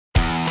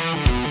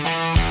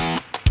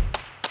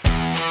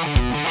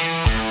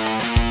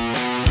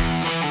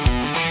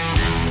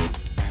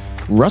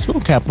Rust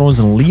Belt Capital is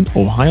an elite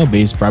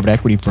Ohio-based private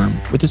equity firm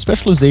with a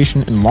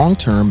specialization in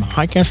long-term,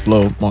 high-cash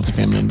flow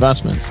multifamily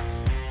investments.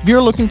 If you're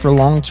looking for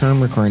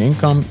long-term recurring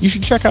income, you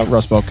should check out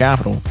Rust Belt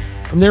Capital.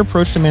 From their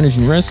approach to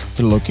managing risk,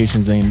 to the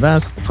locations they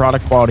invest, the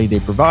product quality they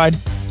provide,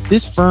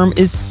 this firm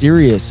is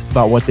serious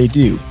about what they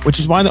do, which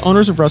is why the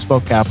owners of Rust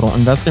Belt Capital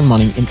invest their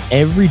money in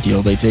every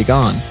deal they take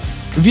on.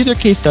 Review their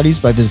case studies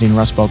by visiting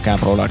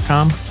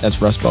rustbeltcapital.com. That's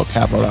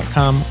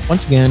rustbeltcapital.com.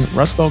 Once again,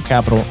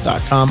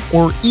 rustbeltcapital.com,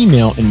 or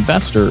email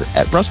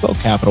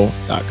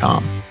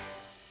investor@rustbeltcapital.com.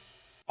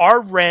 Our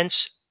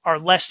rents are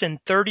less than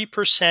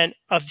 30%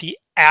 of the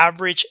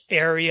average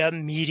area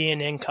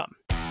median income.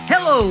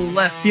 Hello,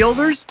 left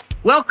fielders.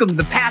 Welcome to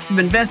the Passive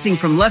Investing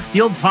from Left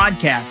Field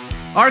podcast.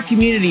 Our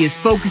community is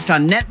focused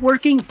on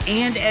networking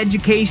and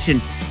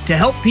education to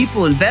help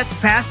people invest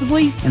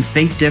passively and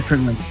think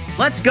differently.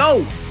 Let's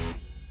go.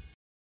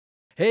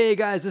 Hey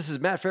guys, this is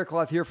Matt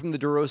Faircloth here from the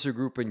DeRosa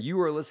Group, and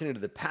you are listening to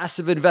the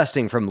Passive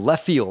Investing from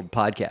Left Field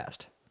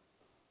podcast.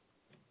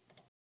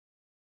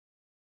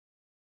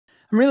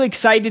 I'm really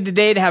excited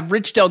today to have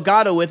Rich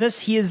Delgado with us.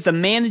 He is the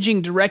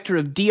managing director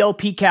of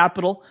DLP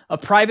Capital, a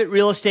private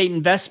real estate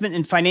investment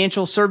and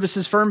financial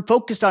services firm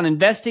focused on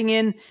investing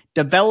in,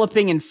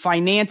 developing, and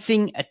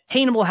financing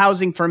attainable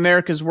housing for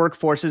America's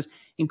workforces,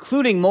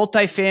 including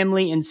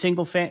multifamily and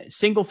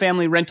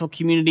single-family rental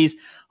communities,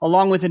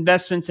 along with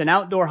investments in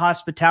outdoor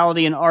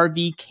hospitality and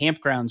RV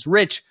campgrounds.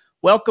 Rich,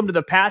 welcome to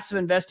the Passive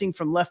Investing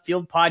from Left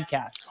Field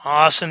podcast.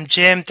 Awesome,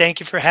 Jim. Thank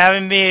you for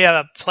having me.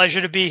 A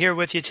pleasure to be here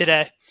with you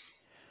today.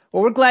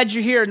 Well, we're glad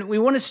you're here. And we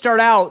want to start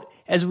out,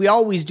 as we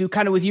always do,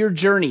 kind of with your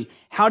journey.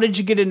 How did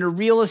you get into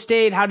real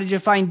estate? How did you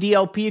find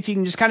DLP? If you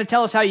can just kind of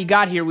tell us how you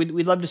got here,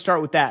 we'd love to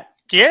start with that.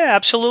 Yeah,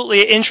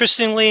 absolutely.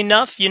 Interestingly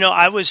enough,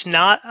 I was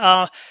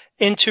not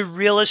into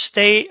real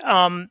estate,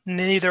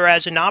 neither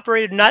as an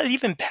operator, not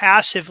even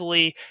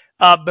passively,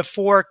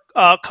 before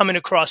coming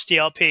across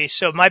DLP.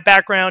 So my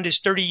background is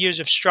 30 years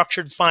of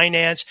structured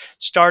finance,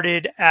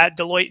 started at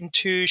Deloitte &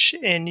 Touche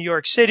in New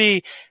York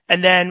City,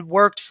 and then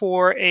worked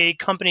for a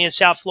company in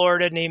South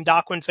Florida named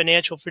Aquin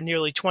Financial for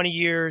nearly 20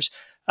 years,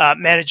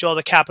 managed all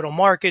the capital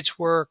markets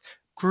work,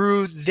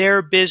 grew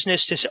their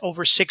business to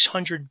over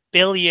 $600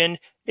 billion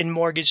in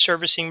mortgage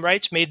servicing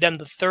rights, made them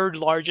the third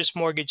largest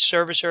mortgage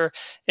servicer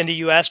in the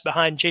U.S.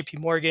 behind JP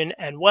Morgan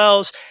and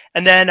Wells.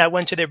 And then I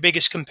went to their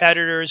biggest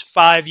competitors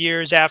 5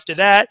 years after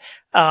that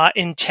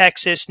in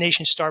Texas,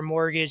 NationStar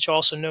Mortgage,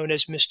 also known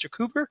as Mr.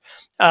 Cooper,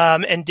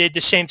 and did the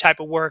same type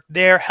of work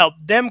there,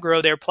 helped them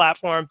grow their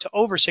platform to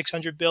over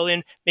 $600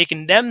 billion,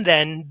 making them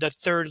then the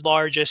third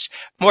largest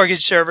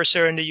mortgage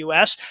servicer in the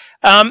U.S.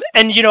 I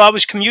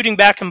was commuting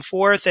back and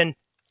forth, and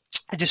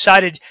I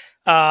decided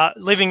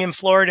living in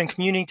Florida and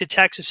commuting to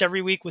Texas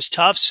every week was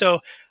tough.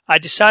 So I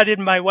decided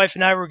my wife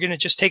and I were going to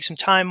just take some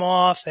time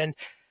off. And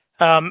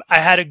I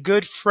had a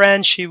good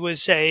friend. She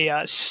was a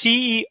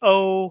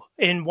CEO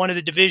in one of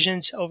the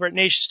divisions over at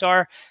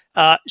NationStar.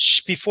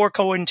 Before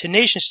going to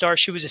NationStar,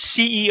 she was a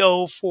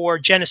CEO for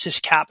Genesis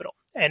Capital.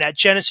 And at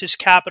Genesis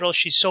Capital,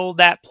 she sold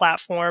that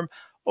platform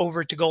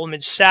over to Goldman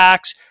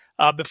Sachs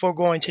before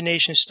going to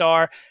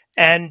NationStar.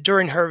 And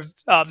during her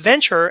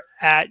venture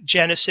at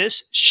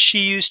Genesis, she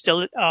used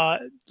to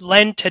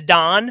lend to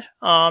Don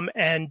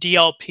and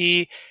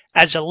DLP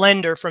as a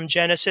lender from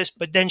Genesis,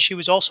 but then she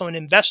was also an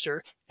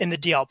investor in the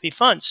DLP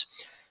funds.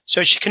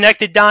 So she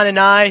connected Don and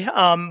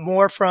I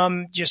more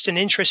from just an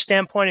interest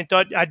standpoint and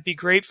thought I'd be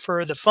great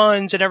for the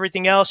funds and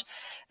everything else.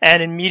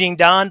 And in meeting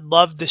Don,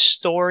 loved the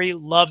story,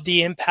 loved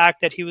the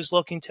impact that he was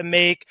looking to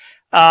make,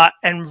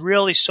 and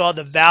really saw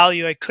the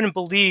value. I couldn't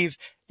believe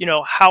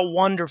how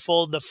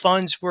wonderful the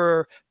funds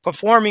were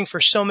performing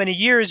for so many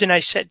years. And I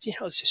said,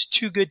 this is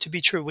too good to be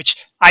true,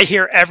 which I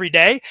hear every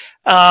day.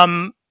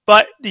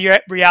 But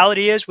the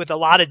reality is, with a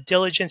lot of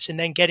diligence and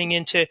then getting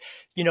into,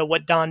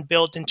 what Don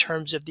built in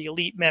terms of the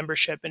elite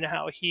membership and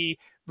how he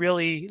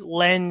really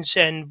lends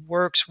and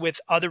works with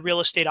other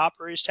real estate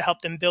operators to help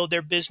them build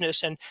their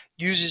business and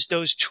uses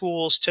those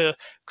tools to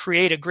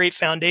create a great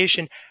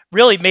foundation,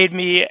 really made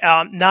me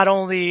not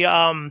only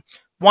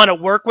want to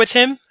work with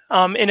him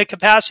in a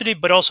capacity,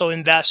 but also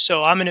invest.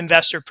 So I'm an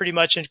investor pretty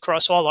much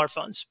across all our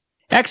funds.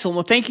 Excellent.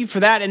 Well, thank you for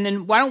that. And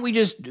then why don't we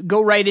just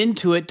go right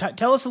into it?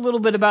 Tell us a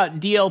little bit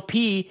about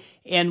DLP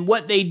and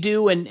what they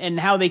do and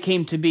how they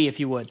came to be, if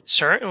you would.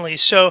 Certainly.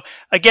 So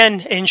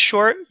again, in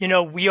short,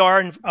 we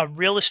are a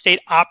real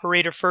estate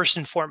operator first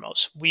and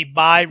foremost. We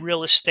buy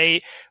real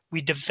estate.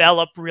 We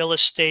develop real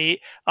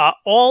estate,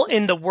 all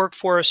in the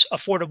workforce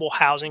affordable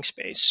housing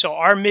space. So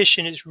our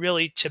mission is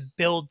really to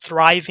build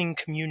thriving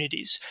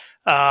communities.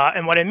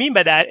 And what I mean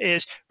by that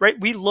is, right,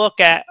 we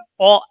look at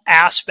all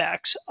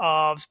aspects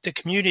of the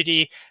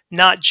community,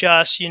 not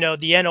just,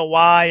 the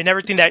NOI and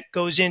everything that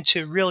goes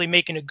into really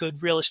making a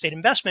good real estate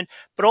investment,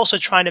 but also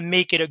trying to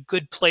make it a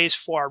good place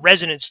for our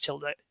residents to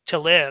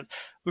live.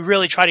 We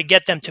really try to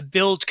get them to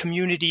build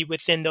community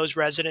within those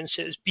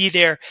residences, be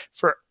there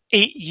for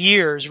 8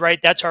 years,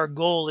 right? That's our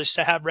goal, is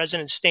to have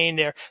residents staying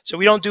there. So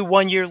we don't do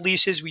 1-year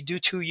leases, we do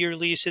 2-year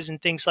leases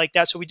and things like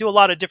that. So we do a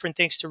lot of different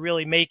things to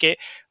really make it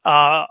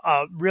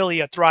really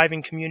a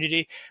thriving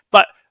community.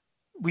 But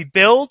we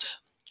build,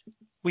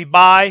 we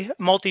buy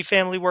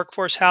multifamily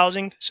workforce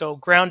housing, so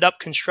ground up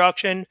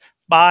construction,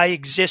 buy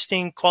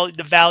existing, call it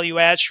the value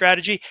add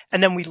strategy,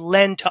 and then we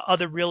lend to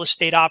other real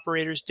estate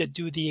operators that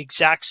do the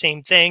exact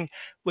same thing,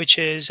 which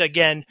is,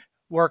 again,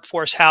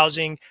 workforce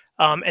housing.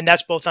 And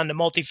that's both on the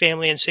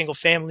multifamily and single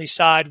family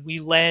side. We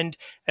lend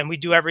and we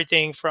do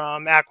everything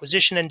from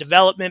acquisition and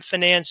development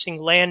financing,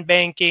 land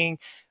banking.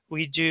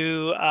 We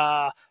do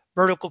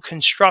vertical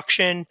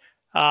construction.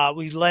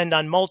 We lend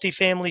on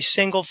multifamily,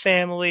 single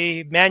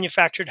family,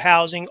 manufactured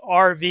housing,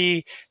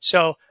 RV.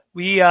 So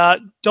we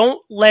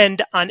don't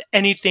lend on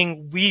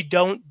anything we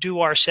don't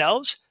do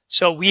ourselves.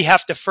 So we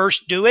have to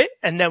first do it.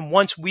 And then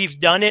once we've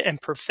done it and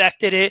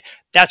perfected it,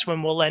 that's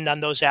when we'll lend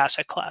on those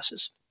asset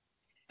classes.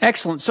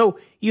 Excellent. So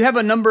you have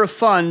a number of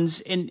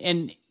funds, and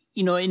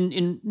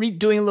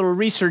doing a little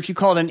research, you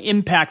call it an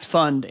impact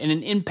fund and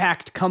an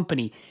impact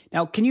company.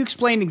 Now, can you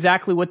explain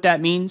exactly what that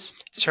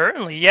means?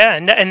 Certainly, yeah,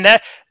 and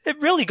that it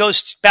really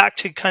goes back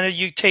to kind of,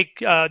 you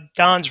take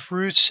Don's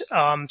roots,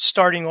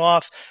 starting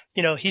off.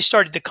 He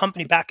started the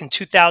company back in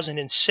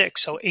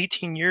 2006, so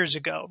 18 years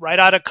ago, right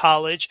out of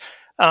college.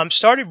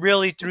 Started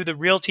really through the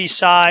realty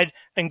side,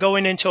 and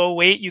going into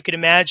 '08, you could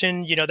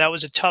imagine, that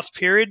was a tough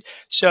period.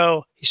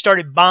 So he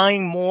started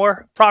buying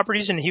more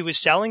properties than he was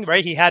selling,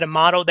 right? He had a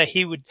motto that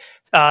he would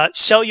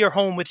sell your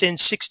home within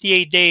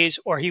 68 days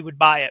or he would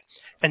buy it.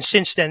 And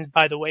since then,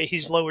 by the way,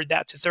 he's lowered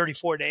that to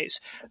 34 days.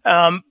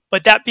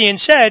 But that being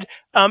said,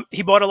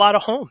 he bought a lot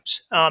of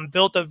homes,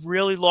 built a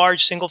really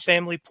large single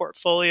family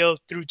portfolio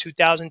through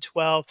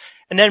 2012.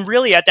 And then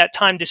really at that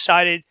time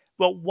decided,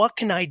 well, what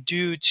can I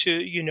do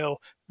to,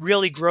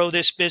 really grow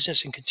this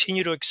business and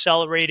continue to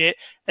accelerate it?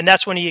 And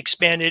that's when he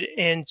expanded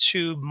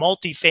into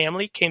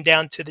multifamily, came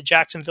down to the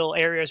Jacksonville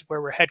areas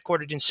where we're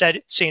headquartered in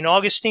St.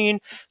 Augustine,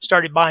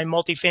 started buying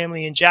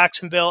multifamily in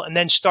Jacksonville, and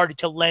then started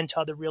to lend to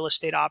other real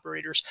estate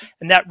operators.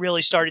 And that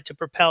really started to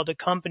propel the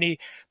company.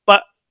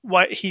 But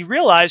what he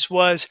realized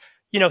was,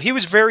 he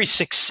was very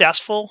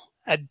successful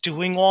at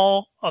doing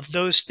all of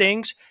those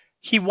things.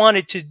 He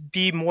wanted to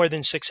be more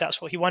than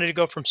successful. He wanted to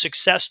go from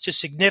success to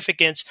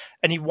significance.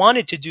 And he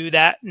wanted to do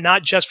that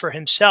not just for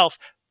himself,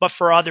 but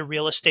for other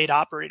real estate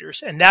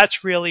operators. And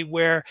that's really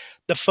where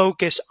the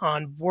focus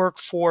on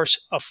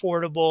workforce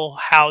affordable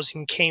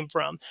housing came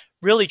from.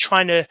 Really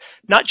trying to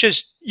not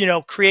just,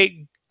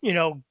 create,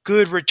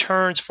 good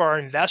returns for our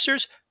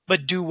investors,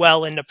 but do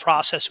well in the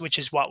process, which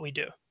is what we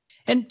do.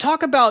 And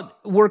talk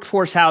about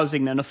workforce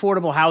housing then,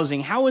 affordable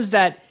housing. How is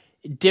that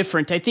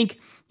different? I think,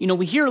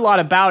 we hear a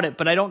lot about it,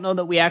 but I don't know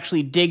that we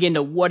actually dig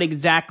into what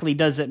exactly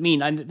does it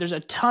mean. There's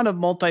a ton of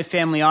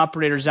multifamily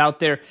operators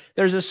out there.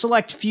 There's a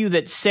select few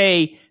that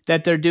say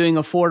that they're doing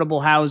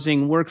affordable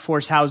housing,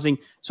 workforce housing.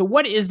 So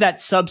what is that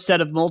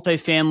subset of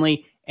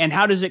multifamily, and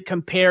how does it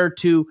compare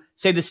to,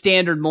 say, the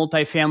standard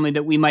multifamily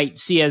that we might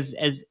see as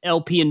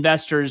LP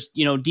investors,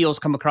 deals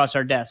come across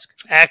our desk?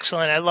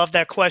 Excellent. I love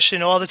that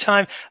question all the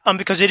time,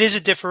 because it is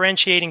a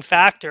differentiating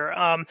factor.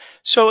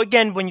 So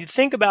again, when you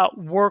think about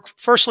work,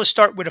 first let's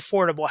start with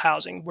affordable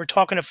housing. We're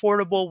talking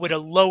affordable with a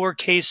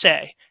lowercase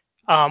a.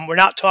 We're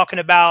not talking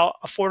about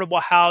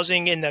affordable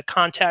housing in the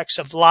context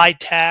of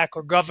LIHTC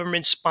or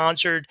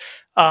government-sponsored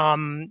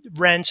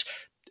rents.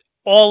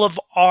 All of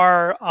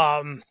our,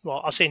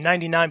 I'll say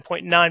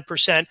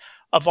 99.9%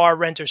 of our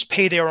renters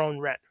pay their own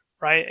rent,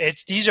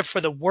 right? These are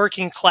for the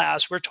working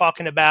class. We're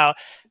talking about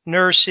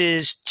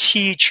nurses,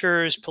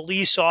 teachers,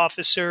 police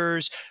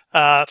officers,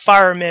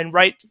 firemen,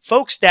 right?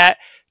 Folks that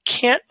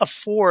can't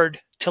afford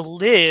to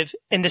live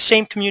in the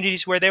same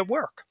communities where they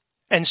work.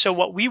 And so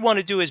what we want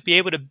to do is be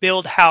able to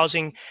build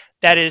housing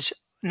that is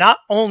not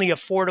only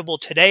affordable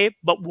today,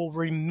 but will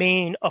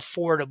remain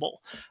affordable.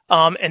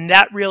 And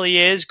that really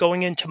is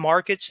going into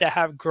markets that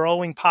have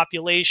growing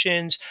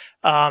populations.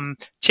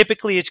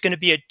 Typically, it's going to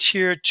be a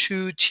tier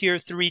 2, tier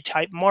 3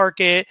 type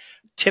market.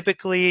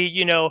 Typically,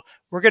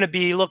 we're going to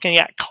be looking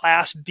at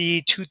class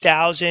B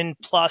 2,000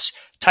 plus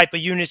type of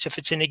units if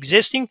it's an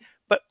existing.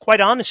 But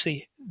quite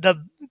honestly,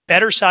 the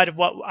better side of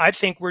what I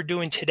think we're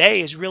doing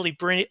today is really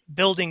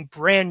building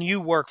brand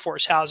new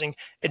workforce housing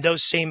in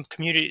those same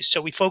communities.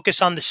 So we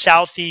focus on the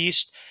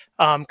Southeast,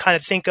 kind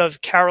of think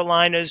of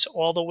Carolinas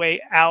all the way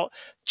out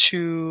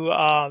to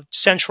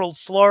Central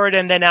Florida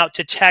and then out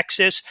to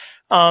Texas,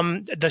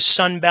 the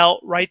Sun Belt,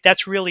 right?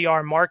 That's really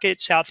our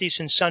market, Southeast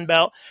and Sun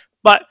Belt.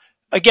 But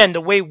again, the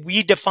way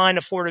we define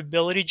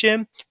affordability,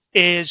 Jim,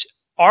 is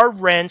our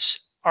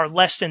rents are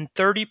less than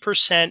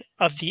 30%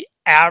 of the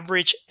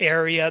average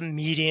area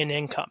median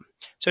income.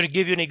 So to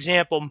give you an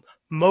example,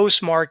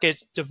 most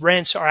markets, the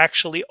rents are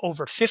actually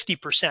over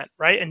 50%,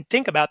 right? And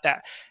think about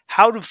that.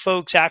 How do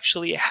folks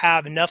actually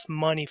have enough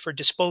money for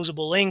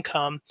disposable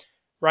income,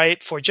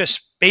 right? For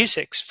just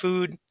basics,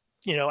 food,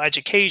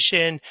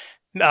 education,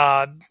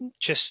 medical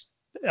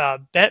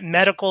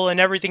and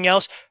everything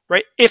else,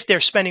 right? If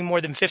they're spending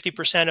more than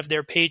 50% of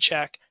their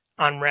paycheck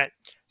on rent.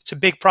 It's a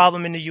big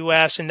problem in the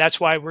U.S., and that's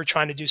why we're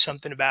trying to do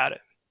something about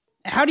it.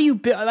 How do you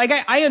like?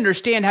 I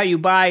understand how you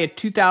buy a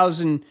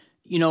 2000,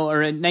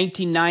 or a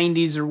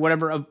 1990s or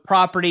whatever a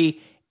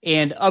property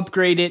and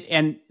upgrade it,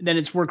 and then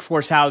it's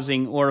workforce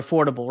housing or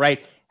affordable,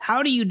 right?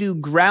 How do you do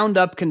ground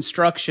up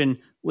construction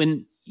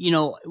when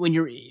when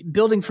you're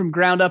building from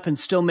ground up and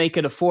still make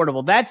it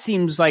affordable? That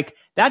seems like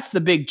that's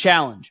the big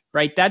challenge,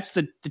 right? That's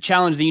the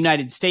challenge the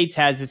United States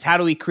has, is how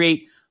do we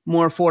create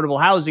more affordable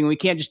housing? We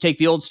can't just take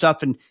the old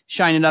stuff and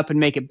shine it up and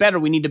make it better.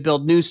 We need to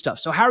build new stuff.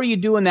 So how are you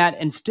doing that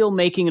and still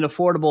making it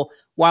affordable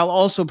while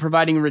also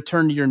providing a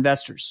return to your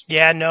investors?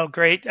 Yeah, no,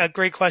 great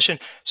question.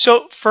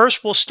 So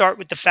first, we'll start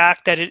with the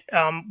fact that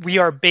we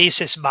are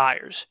basis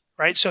buyers,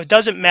 right? So it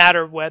doesn't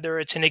matter whether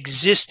it's an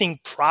existing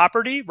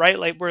property, right?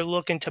 Like we're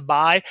looking to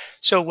buy.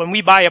 So when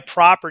we buy a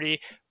property,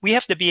 we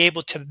have to be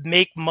able to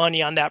make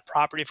money on that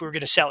property if we're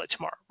going to sell it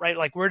tomorrow, right?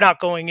 Like we're not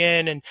going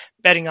in and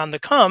betting on the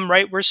come,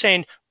 right? We're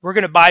saying we're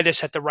going to buy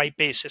this at the right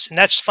basis. And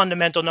that's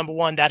fundamental number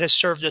one. That has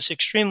served us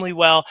extremely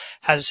well,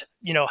 has,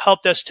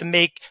 helped us to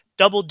make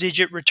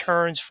double-digit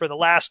returns for the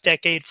last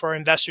decade for our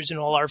investors in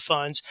all our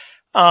funds.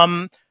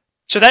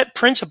 So that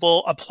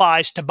principle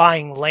applies to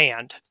buying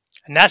land.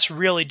 And that's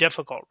really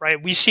difficult,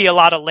 right? We see a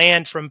lot of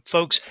land from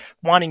folks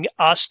wanting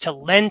us to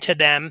lend to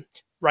them,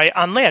 right,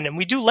 on land. And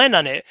we do lend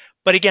on it.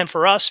 But again,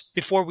 for us,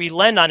 before we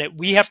lend on it,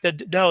 we have to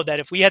know that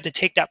if we had to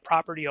take that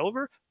property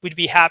over, we'd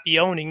be happy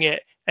owning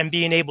it and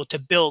being able to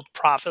build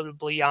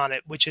profitably on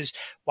it, which is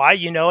why,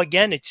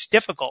 again, it's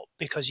difficult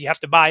because you have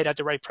to buy it at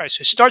the right price.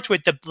 So it starts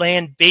with the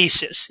land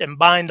basis and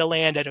buying the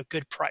land at a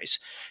good price.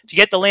 If you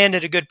get the land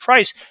at a good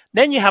price,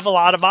 then you have a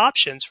lot of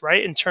options,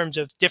 right, in terms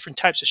of different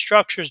types of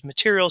structures,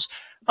 materials.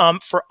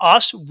 For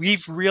us,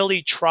 we've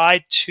really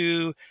tried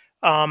to,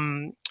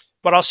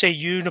 what I'll say,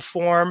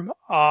 uniform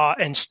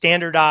and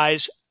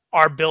standardize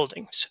our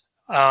buildings.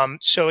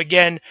 So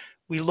again,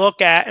 we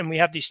look at and we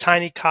have these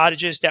tiny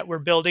cottages that we're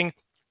building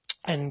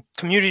and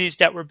communities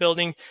that we're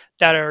building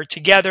that are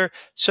together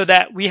so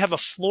that we have a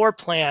floor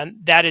plan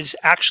that is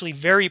actually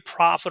very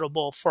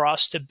profitable for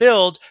us to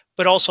build,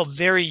 but also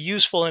very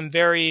useful and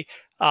very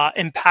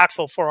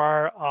impactful for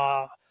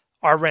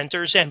our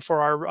renters and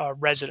for our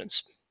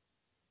residents.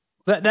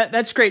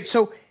 That's great.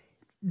 So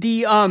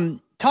the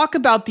talk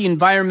about the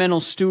environmental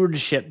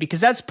stewardship, because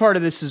that's part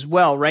of this as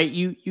well, right?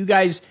 You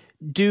guys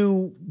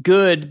do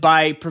good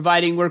by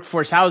providing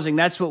workforce housing.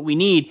 That's what we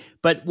need.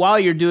 But while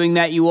you're doing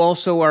that, you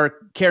also are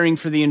caring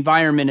for the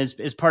environment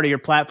as part of your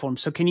platform.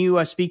 So can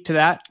you speak to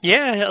that?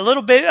 Yeah, a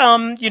little bit.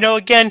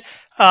 Again,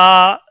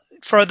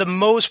 for the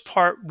most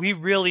part, we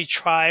really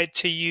try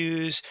to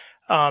use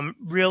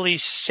really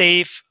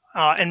safe,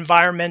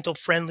 environmental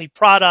friendly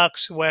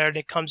products when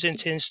it comes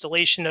into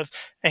installation of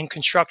and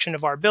construction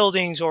of our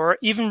buildings, or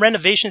even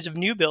renovations of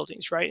new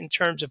buildings, right? In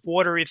terms of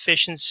water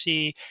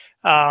efficiency,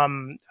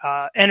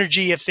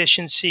 energy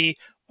efficiency,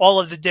 all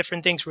of the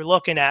different things we're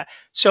looking at.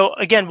 So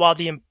again, while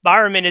the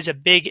environment is a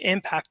big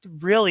impact,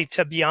 really,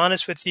 to be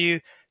honest with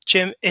you,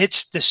 Jim,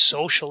 it's the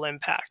social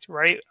impact,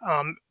 right?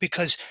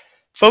 Because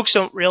folks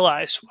don't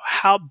realize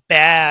how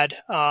bad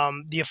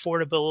the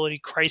affordability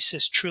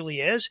crisis truly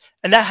is.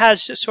 And that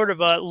has sort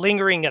of a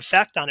lingering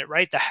effect on it,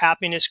 right? The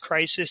happiness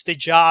crisis, the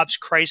jobs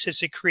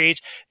crisis it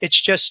creates, it's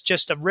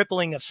just a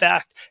rippling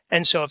effect.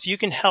 And so if you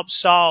can help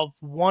solve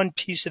one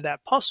piece of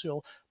that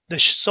puzzle, the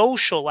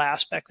social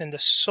aspect and the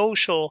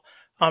social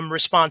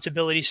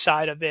responsibility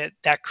side of it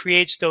that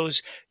creates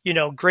those,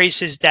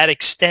 graces that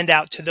extend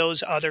out to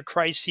those other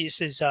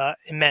crises is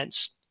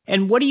immense.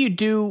 And what do you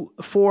do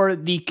for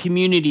the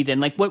community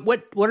then? Like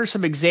what are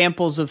some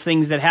examples of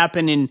things that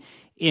happen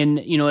in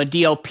a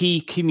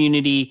DLP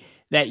community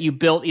that you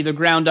built either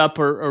ground up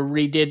or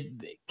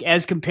redid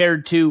as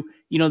compared to,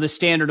 the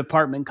standard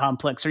apartment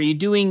complex? Are you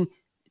doing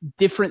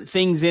different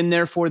things in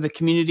there for the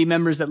community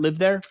members that live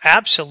there?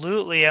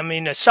 Absolutely. I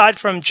mean, aside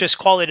from just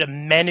call it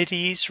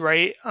amenities,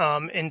 right?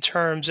 In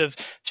terms of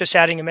just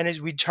adding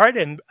amenities, we try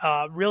to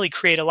really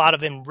create a lot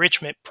of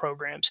enrichment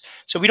programs.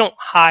 So we don't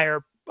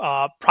hire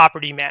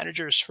property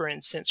managers, for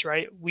instance,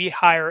 right? We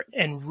hire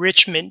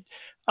enrichment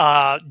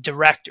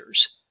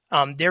directors.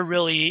 They're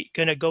really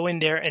going to go in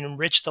there and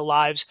enrich the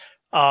lives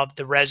of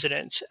the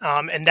residents.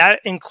 And that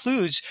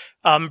includes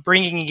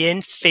bringing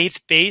in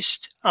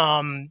faith-based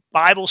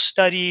Bible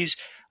studies,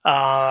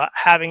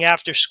 having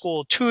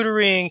after-school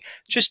tutoring,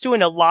 just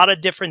doing a lot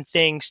of different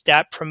things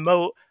that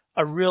promote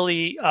a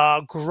really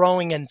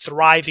growing and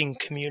thriving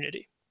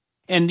community.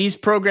 And these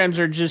programs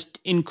are just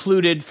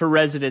included for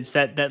residents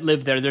that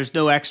live there. There's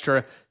no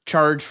extra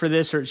charge for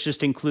this, or it's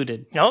just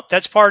included? Nope,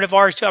 that's part of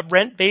our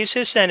rent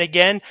basis. And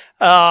again,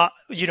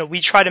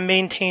 we try to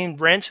maintain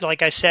rents,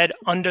 like I said,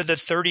 under the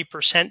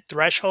 30%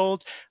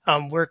 threshold.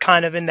 We're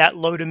kind of in that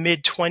low to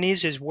mid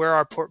 20s is where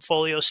our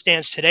portfolio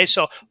stands today.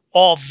 So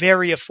all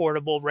very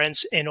affordable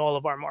rents in all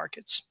of our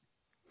markets.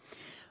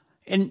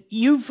 And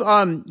you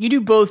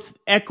do both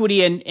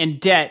equity and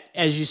debt,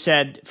 as you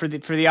said, for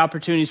the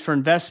opportunities for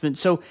investment.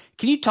 So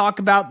can you talk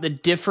about the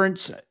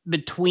difference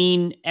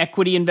between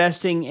equity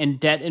investing and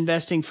debt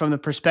investing from the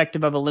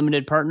perspective of a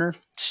limited partner?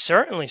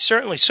 Certainly,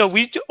 certainly. So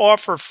we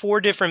offer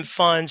 4 different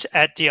funds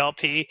at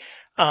DLP.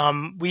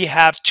 We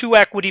have 2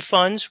 equity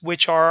funds,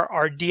 which are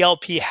our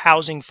DLP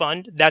Housing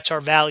Fund. That's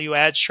our value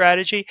add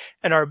strategy,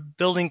 and our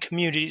Building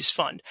Communities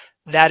Fund.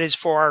 That is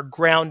for our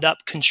ground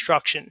up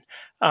construction.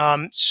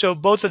 So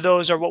both of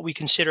those are what we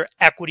consider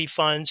equity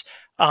funds.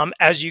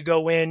 As you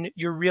go in,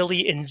 you're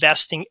really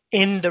investing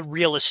in the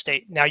real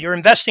estate. Now you're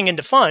investing in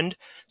the fund,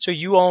 so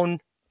you own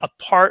a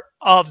part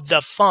of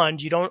the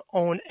fund. You don't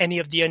own any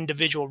of the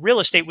individual real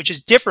estate, which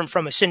is different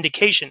from a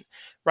syndication,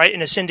 right?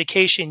 In a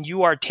syndication,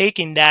 you are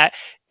taking that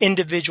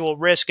individual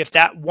risk if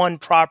that one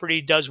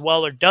property does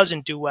well or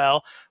doesn't do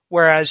well.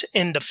 Whereas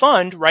in the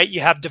fund, right,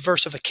 you have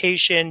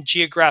diversification,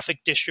 geographic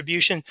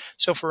distribution.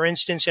 So for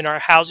instance, in our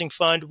housing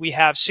fund, we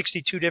have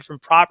 62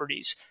 different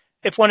properties.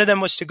 If one of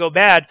them was to go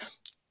bad,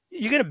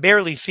 you're going to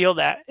barely feel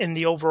that in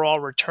the overall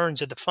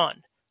returns of the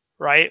fund,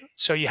 right?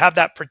 So you have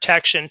that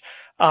protection.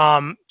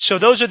 So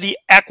those are the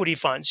equity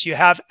funds. You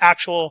have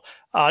actual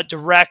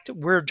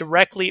we're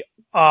directly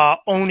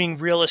owning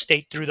real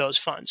estate through those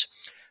funds.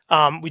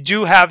 We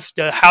do have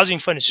the housing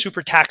fund is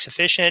super tax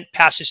efficient,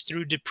 passes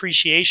through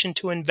depreciation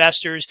to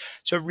investors.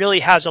 So it really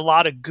has a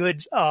lot of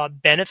good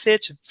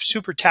benefits,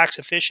 super tax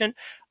efficient.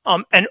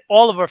 And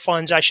all of our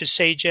funds, I should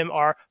say, Jim,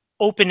 are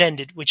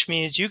open-ended, which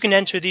means you can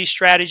enter these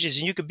strategies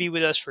and you could be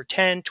with us for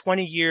 10,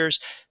 20 years.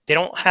 They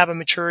don't have a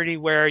maturity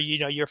where,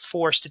 you're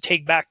forced to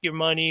take back your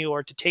money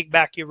or to take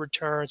back your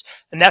returns.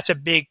 And that's a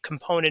big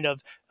component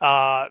of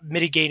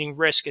mitigating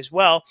risk as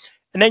well.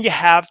 And then you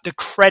have the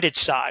credit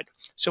side.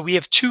 So we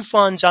have 2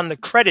 funds on the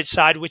credit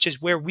side, which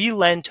is where we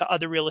lend to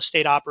other real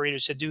estate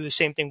operators to do the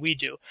same thing we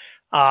do.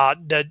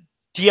 The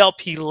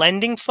DLP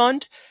Lending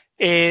Fund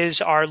is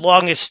our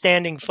longest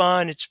standing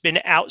fund. It's been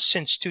out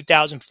since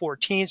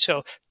 2014,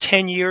 so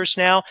 10 years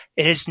now.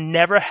 It has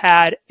never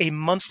had a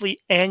monthly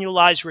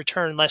annualized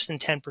return less than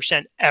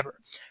 10% ever.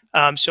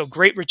 So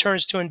great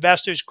returns to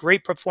investors,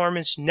 great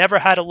performance, never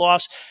had a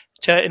loss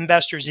to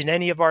investors in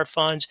any of our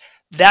funds.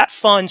 That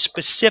fund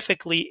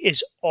specifically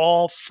is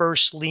all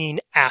first lien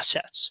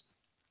assets.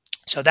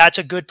 So that's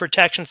a good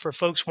protection for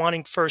folks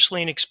wanting first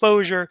lien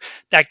exposure.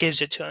 That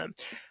gives it to them.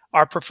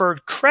 Our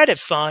preferred credit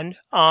fund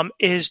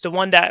is the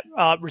one that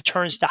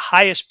returns the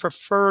highest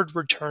preferred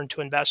return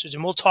to investors.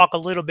 And we'll talk a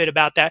little bit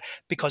about that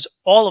because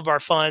all of our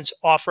funds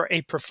offer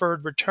a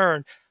preferred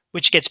return,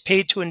 which gets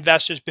paid to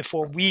investors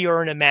before we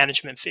earn a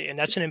management fee. And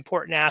that's an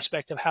important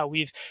aspect of how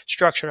we've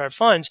structured our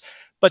funds.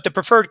 But the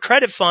preferred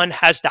credit fund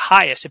has the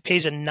highest. It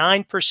pays a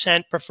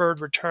 9% preferred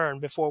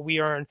return before we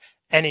earn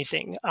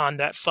anything on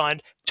that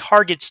fund,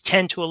 targets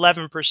 10 to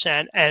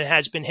 11%, and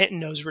has been hitting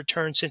those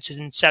returns since its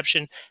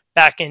inception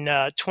back in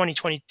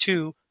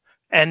 2022.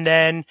 And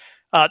then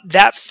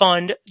that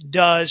fund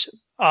does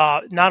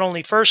not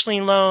only first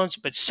lien loans,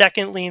 but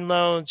second lien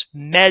loans,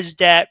 mezz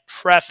debt,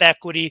 pref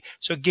equity.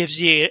 So it gives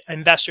the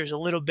investors a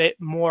little bit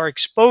more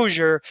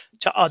exposure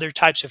to other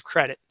types of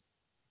credit.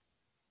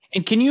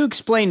 And can you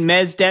explain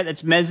mezz debt,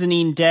 that's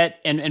mezzanine debt,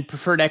 and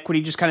preferred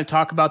equity? Just kind of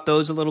talk about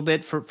those a little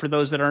bit for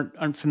those that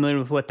aren't familiar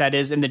with what that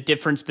is and the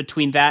difference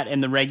between that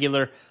and the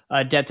regular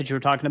debt that you were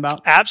talking about?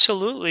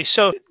 Absolutely.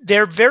 So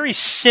they're very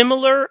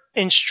similar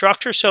in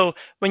structure. So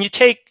when you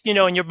take,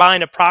 and you're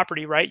buying a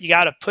property, right, you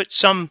got to put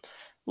some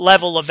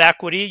level of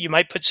equity. You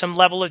might put some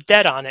level of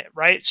debt on it,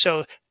 right?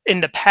 So in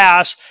the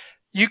past,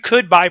 you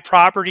could buy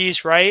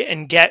properties, right,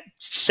 and get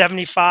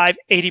 75,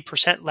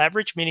 80%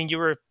 leverage, meaning you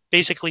were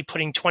basically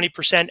putting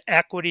 20%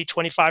 equity,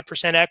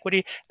 25%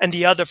 equity, and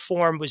the other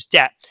form was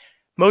debt.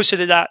 Most of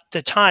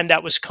the time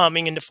that was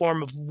coming in the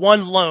form of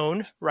one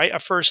loan, right? A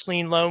first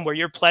lien loan where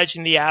you're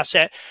pledging the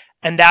asset,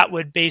 and that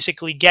would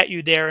basically get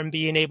you there and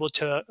being able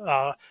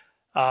to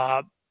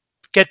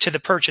get to the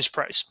purchase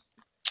price.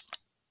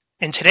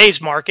 In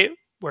today's market,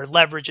 where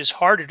leverage is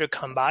harder to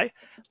come by,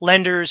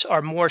 lenders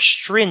are more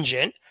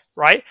stringent,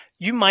 right?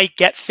 You might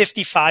get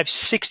 55,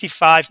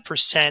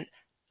 65%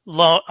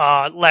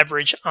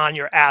 leverage on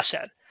your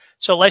asset.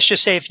 So let's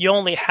just say if you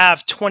only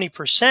have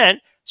 20%,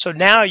 so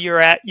now you're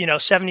at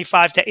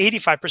 75 to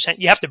 85%,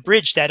 you have to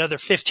bridge that other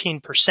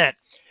 15%.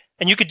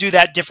 And you could do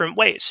that different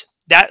ways.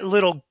 That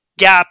little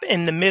gap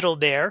in the middle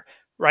there,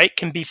 right,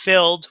 can be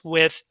filled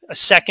with a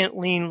second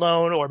lien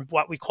loan or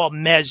what we call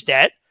mezz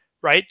debt,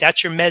 right?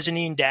 That's your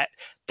mezzanine debt.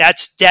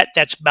 That's debt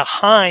that's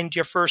behind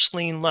your first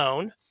lien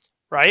loan,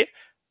 right?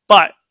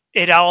 But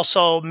it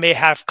also may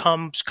have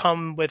come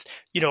with,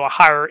 a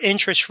higher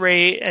interest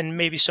rate and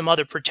maybe some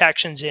other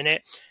protections in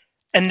it.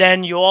 And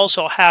then you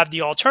also have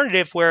the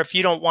alternative where if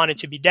you don't want it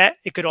to be debt,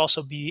 it could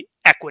also be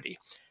equity.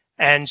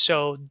 And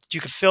so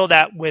you could fill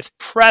that with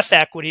pref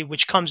equity,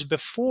 which comes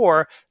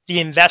before the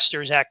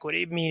investor's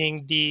equity,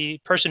 meaning the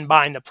person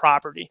buying the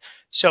property.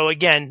 So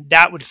again,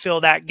 that would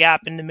fill that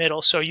gap in the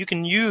middle. So you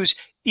can use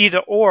either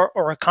or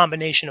a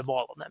combination of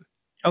all of them.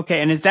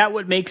 Okay, and is that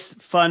what makes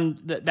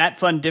that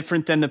fund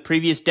different than the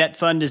previous debt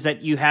fund? Is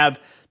that you have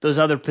those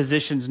other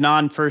positions,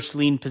 non-first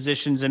lien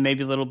positions, and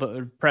maybe a little bit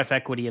of pref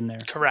equity in there?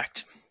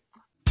 Correct.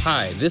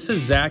 Hi, this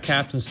is Zach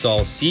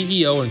Haptonstall,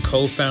 CEO and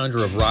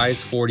co-founder of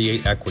Rise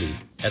 48 Equity.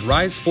 At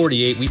Rise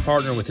 48, we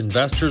partner with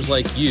investors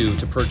like you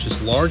to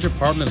purchase large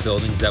apartment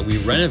buildings that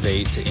we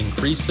renovate to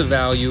increase the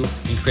value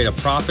and create a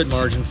profit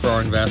margin for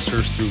our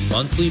investors through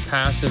monthly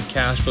passive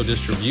cash flow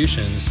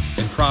distributions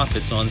and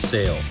profits on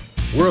sale.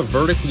 We're a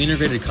vertically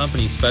integrated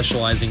company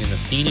specializing in the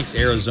Phoenix,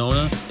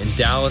 Arizona, and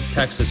Dallas,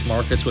 Texas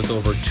markets with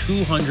over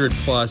 200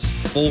 plus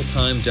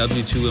full-time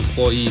W-2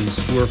 employees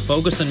who are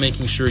focused on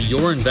making sure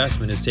your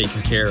investment is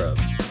taken care of.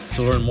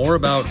 To learn more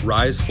about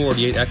Rise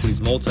 48 Equity's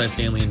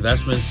multifamily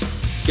investments,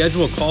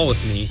 schedule a call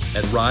with me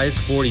at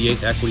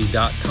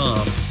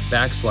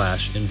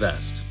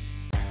rise48equity.com/invest.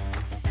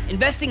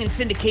 Investing in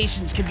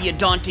syndications can be a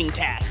daunting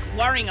task.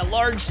 Wiring a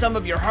large sum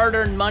of your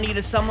hard-earned money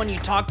to someone you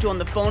talk to on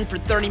the phone for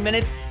 30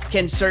 minutes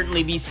can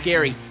certainly be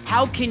scary.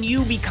 How can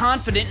you be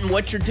confident in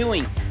what you're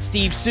doing?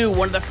 Steve Sue,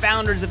 one of the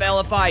founders of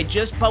LFI,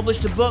 just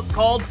published a book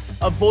called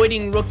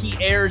Avoiding Rookie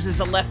Errors as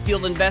a Left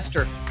Field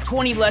Investor.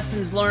 20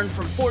 lessons learned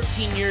from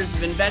 14 years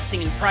of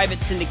investing in private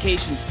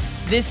syndications.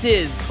 This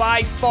is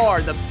by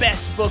far the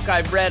best book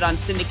I've read on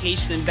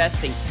syndication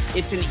investing.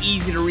 It's an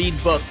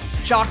easy-to-read book,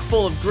 chock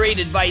full of great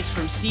advice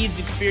from Steve's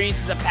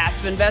experience as a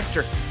passive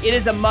investor. It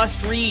is a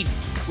must-read.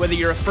 Whether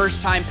you're a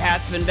first-time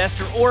passive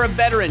investor or a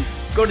veteran,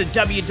 go to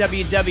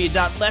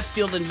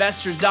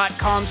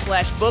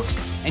www.leftfieldinvestors.com/books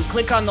and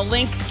click on the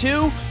link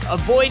to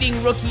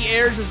Avoiding Rookie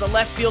Errors as a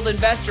Left Field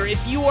Investor. If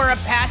you are a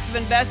passive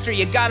investor,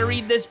 you got to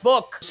read this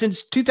book.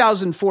 Since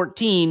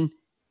 2014,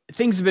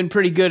 things have been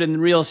pretty good in the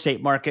real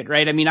estate market,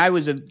 right? I mean, I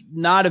was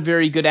not a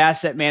very good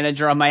asset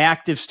manager on my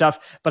active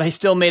stuff, but I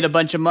still made a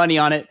bunch of money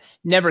on it.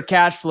 Never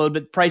cash flowed,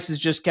 but prices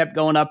just kept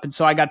going up. And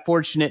so I got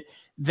fortunate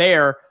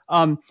there.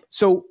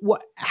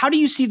 How do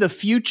you see the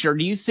future?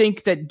 Do you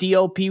think that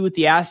DLP, with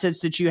the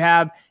assets that you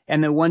have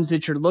and the ones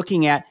that you're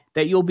looking at,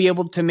 that you'll be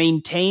able to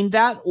maintain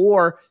that?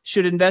 Or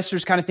should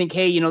investors kind of think,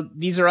 hey,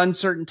 these are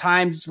uncertain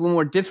times. It's a little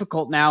more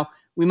difficult now.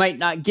 We might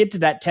not get to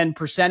that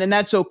 10%, and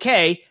that's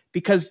okay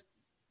because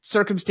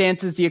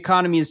circumstances, the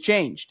economy has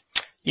changed.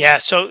 Yeah,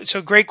 so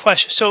great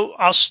question. So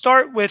I'll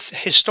start with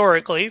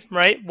historically,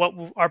 right, what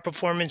our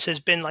performance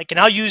has been like. And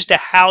I'll use the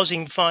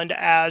housing fund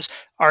as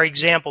our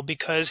example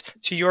because,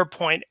 to your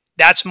point,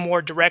 that's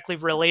more directly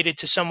related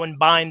to someone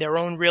buying their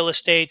own real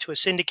estate, to a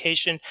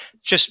syndication.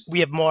 Just we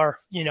have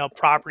more,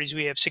 properties.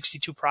 We have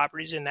 62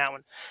 properties in that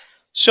one.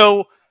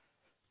 So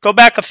go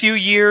back a few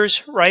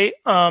years, right?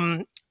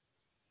 COVID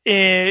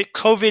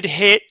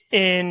hit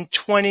in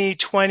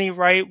 2020,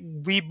 right?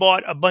 We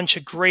bought a bunch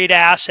of great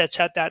assets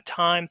at that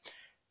time.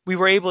 We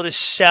were able to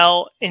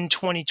sell in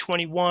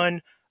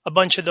 2021 a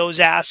bunch of those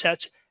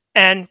assets.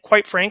 And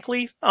quite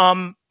frankly,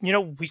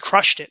 we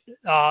crushed it.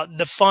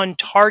 The fund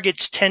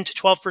targets 10 to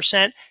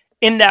 12%.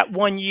 In that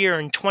 1 year,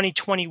 in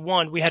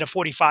 2021, we had a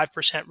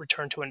 45%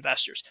 return to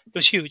investors. It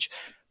was huge.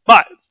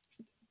 But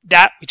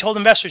that we told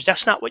investors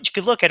that's not what you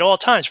could look at all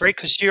times, right?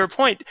 Because to your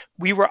point,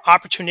 we were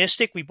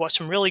opportunistic. We bought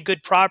some really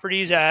good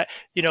properties at,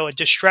 a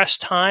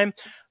distressed time.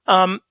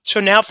 So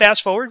now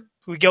fast forward,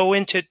 we go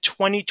into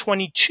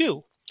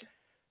 2022.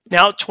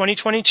 Now,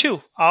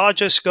 2022, I'll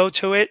just go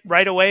to it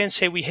right away and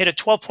say we hit a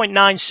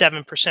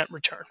 12.97%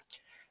 return.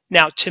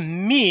 Now, to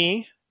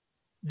me,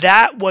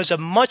 that was a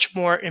much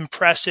more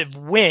impressive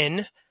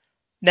win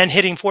than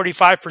hitting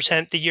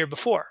 45% the year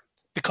before,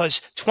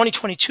 because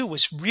 2022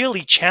 was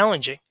really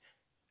challenging.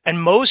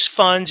 And most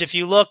funds, if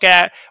you look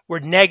at, were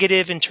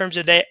negative in terms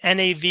of their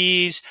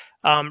NAVs,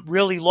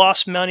 really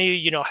lost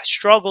money,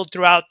 struggled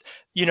throughout,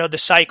 the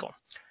cycle.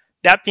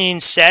 That being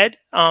said,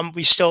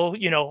 we still,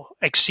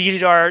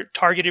 exceeded our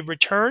targeted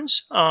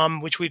returns,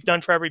 which we've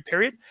done for every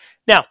period.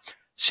 Now,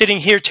 sitting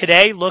here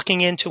today, looking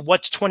into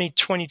what's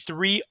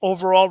 2023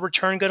 overall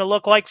return going to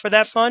look like for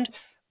that fund,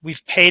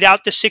 we've paid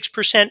out the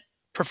 6%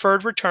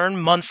 preferred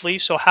return monthly,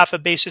 so half a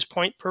basis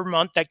point per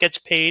month that gets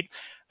paid.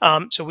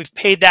 So we've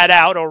paid that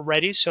out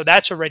already, so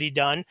that's already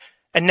done.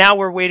 And now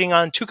we're waiting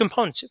on two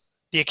components.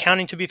 The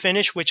accounting to be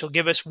finished, which will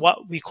give us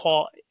what we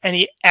call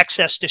any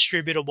excess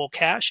distributable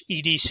cash,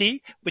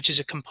 EDC, which is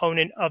a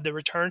component of the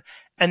return,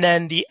 and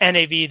then the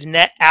NAV, the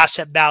net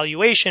asset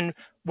valuation,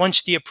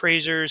 once the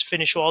appraisers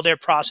finish all their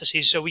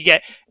processes. So we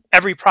get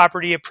every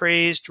property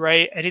appraised,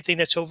 right? Anything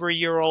that's over a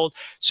year old.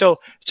 So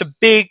it's a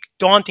big,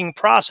 daunting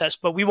process,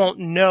 but we won't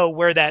know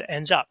where that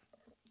ends up.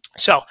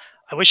 So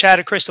I wish I had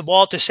a crystal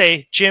ball to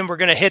say, Jim, we're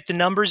going to hit the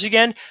numbers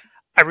again.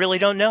 I really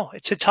don't know.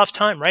 It's a tough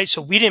time, right?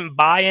 So we didn't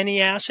buy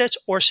any assets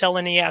or sell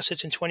any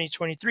assets in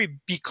 2023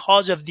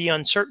 because of the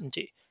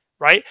uncertainty,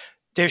 right?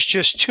 There's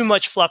just too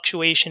much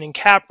fluctuation in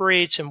cap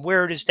rates and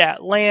where does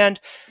that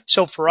land?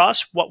 So for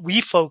us, what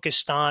we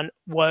focused on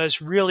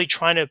was really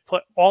trying to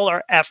put all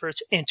our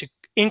efforts into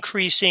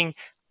increasing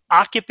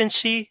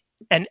occupancy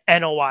and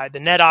NOI, the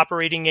net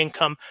operating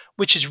income,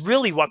 which is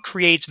really what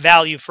creates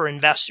value for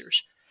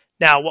investors.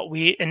 Now,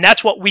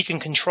 that's what we can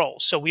control.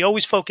 So we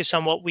always focus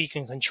on what we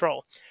can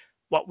control.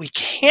 What we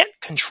can't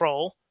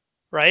control,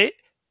 right,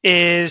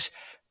 is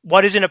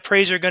what is an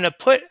appraiser going to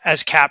put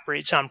as cap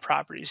rates on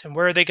properties, and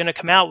where are they going to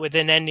come out with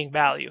an ending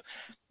value?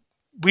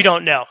 We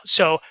don't know.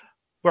 So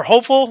we're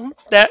hopeful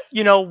that,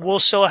 we'll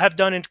still have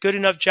done a good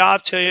enough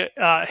job to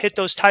hit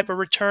those type of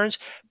returns.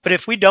 But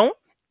if we don't,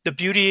 the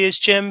beauty is,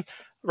 Jim,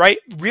 right?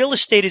 Real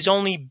estate is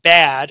only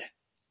bad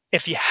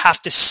if you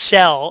have to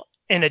sell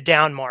in a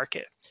down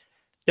market.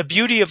 The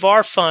beauty of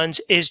our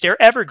funds is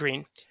they're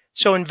evergreen.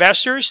 So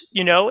investors,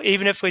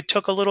 even if we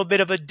took a little bit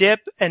of a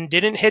dip and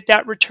didn't hit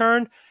that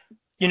return,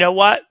 you know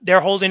what? They're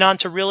holding on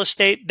to real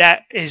estate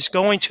that is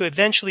going to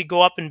eventually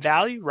go up in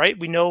value, right?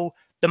 We know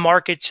the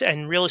markets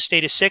and real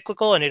estate is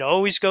cyclical and it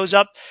always goes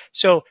up.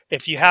 So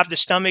if you have the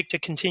stomach to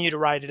continue to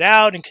ride it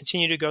out and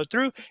continue to go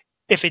through,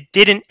 if it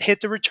didn't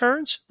hit the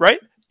returns, right,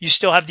 you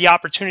still have the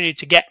opportunity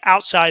to get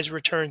outsized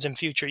returns in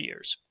future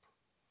years.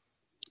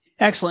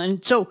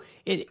 Excellent. So,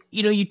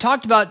 you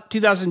talked about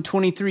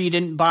 2023, you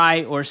didn't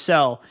buy or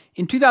sell.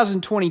 In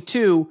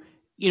 2022,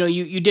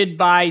 you did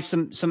buy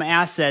some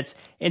assets.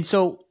 And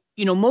so,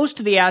 most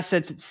of the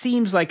assets, it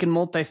seems like in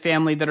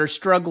multifamily that are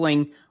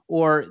struggling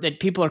or that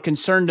people are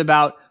concerned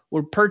about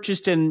were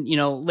purchased in,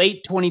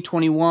 late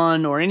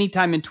 2021 or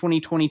anytime in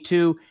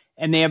 2022,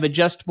 and they have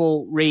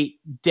adjustable rate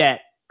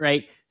debt,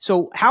 right?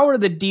 So how are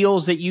the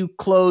deals that you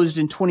closed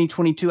in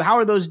 2022? How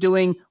are those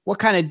doing? What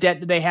kind of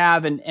debt do they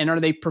have? And are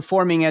they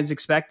performing as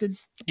expected?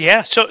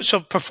 Yeah. So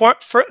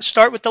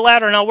start with the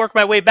latter and I'll work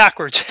my way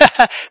backwards.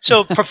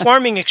 So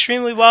performing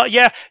extremely well.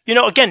 Yeah.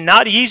 Again,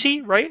 not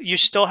easy, right? You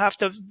still have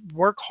to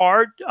work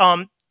hard,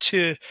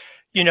 to,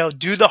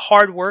 do the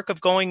hard work of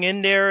going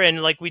in there.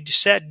 And like we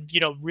just said,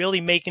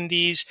 really making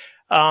these,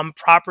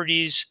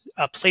 properties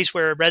a place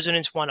where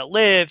residents want to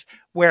live,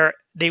 where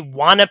they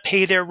want to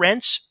pay their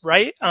rents,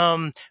 right?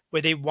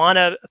 Where they want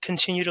to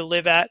continue to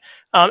live at.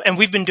 And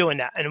we've been doing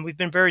that. And we've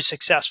been very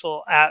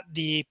successful at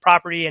the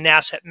property and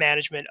asset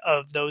management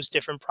of those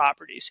different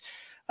properties.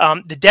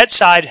 The debt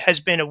side has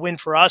been a win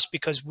for us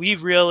because we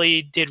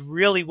really did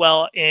really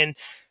well in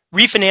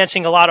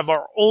refinancing a lot of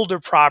our older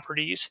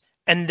properties,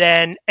 and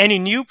then any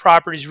new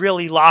properties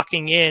really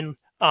locking in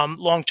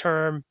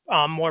long-term,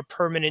 more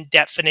permanent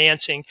debt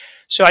financing.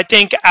 So I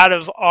think out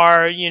of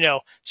our,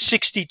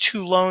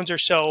 62 loans or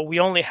so, we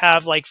only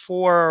have like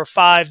 4 or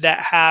 5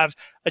 that have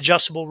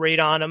adjustable rate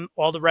on them.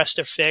 All the rest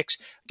are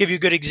fixed. I'll give you a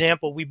good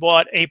example. We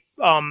bought a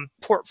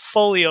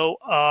portfolio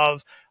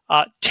of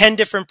 10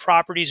 different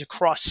properties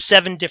across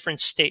 7 different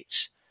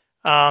states.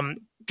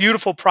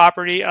 Beautiful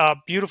property,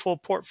 beautiful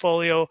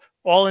portfolio,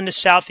 all in the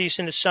Southeast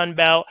in the Sun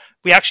Belt.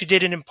 We actually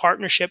did it in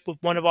partnership with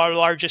one of our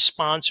largest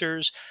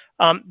sponsors.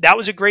 That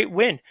was a great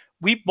win.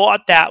 We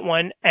bought that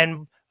one,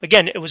 and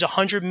again, it was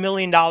 $100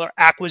 million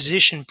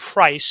acquisition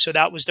price, so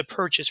that was the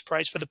purchase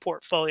price for the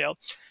portfolio.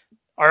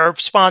 Our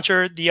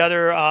sponsor,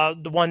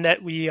 the one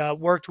that we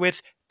worked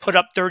with, put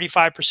up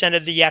 35%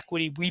 of the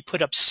equity. We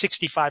put up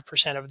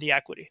 65% of the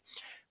equity.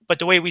 But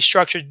the way we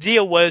structured the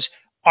deal was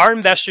our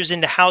investors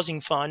in the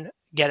housing fund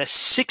get the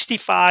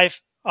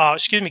 65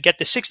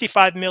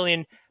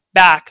 million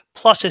back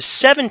plus a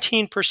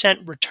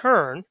 17%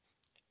 return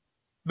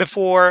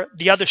before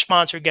the other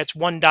sponsor gets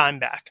one dime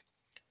back,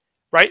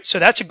 right? So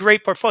that's a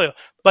great portfolio.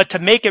 But to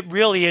make it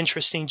really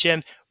interesting,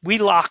 Jim, we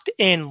locked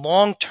in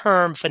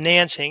long-term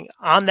financing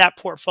on that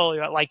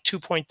portfolio at like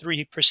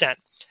 2.3%.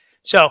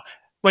 So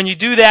when you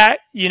do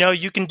that,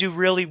 you can do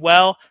really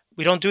well.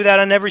 We don't do that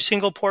on every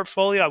single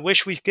portfolio. I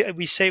wish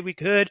we say we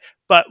could,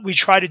 but we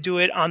try to do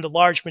it on the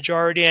large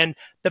majority, and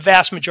the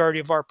vast majority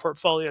of our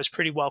portfolio is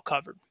pretty well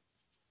covered.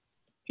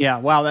 Yeah,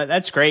 wow,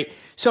 that's great.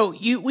 So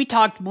we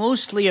talked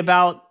mostly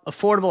about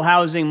affordable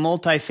housing,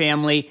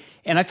 multifamily,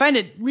 and I find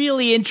it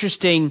really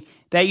interesting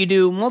that you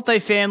do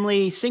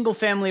multifamily,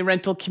 single-family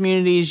rental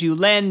communities, you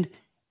lend,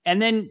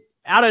 and then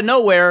out of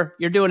nowhere,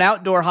 you're doing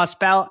outdoor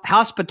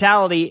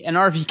hospitality and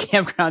RV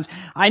campgrounds.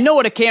 I know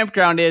what a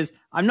campground is.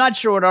 I'm not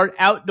sure what our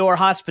outdoor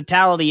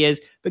hospitality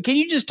is, but can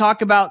you just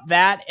talk about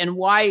that and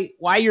why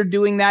you're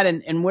doing that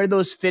and where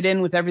those fit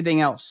in with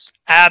everything else?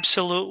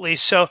 Absolutely.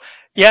 So,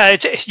 yeah,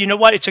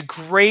 it's a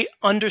great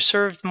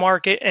underserved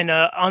market and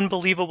an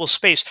unbelievable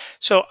space.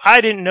 So I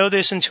didn't know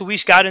this until we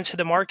got into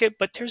the market,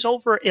 but there's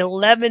over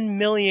 11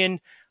 million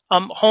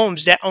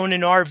homes that own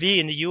an RV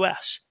in the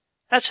U.S.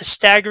 That's a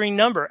staggering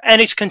number, and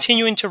it's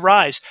continuing to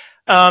rise.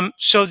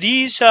 So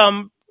these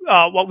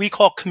what we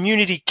call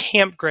community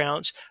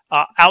campgrounds,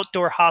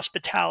 outdoor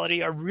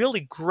hospitality, are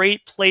really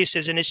great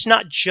places, and it's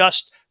not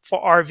just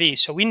for RV.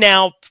 So we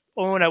now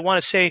own, I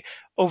want to say,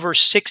 over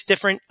 6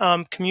 different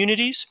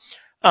communities.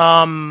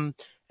 And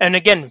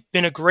again,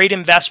 been a great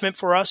investment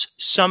for us.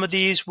 Some of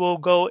these will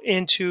go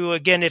into,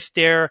 again, if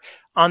they're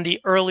on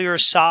the earlier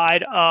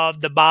side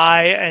of the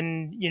buy,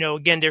 and,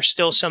 again, there's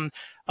still some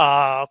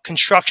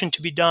construction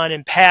to be done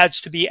and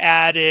pads to be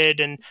added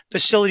and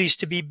facilities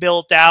to be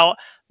built out.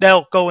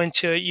 They'll go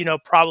into,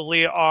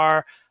 probably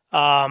our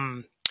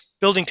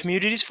building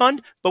communities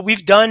fund. But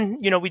we've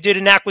done, we did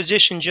an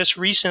acquisition just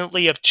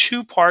recently of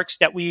 2 parks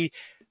that we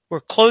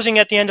were closing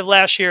at the end of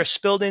last year,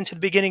 spilled into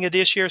the beginning of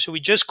this year. So we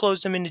just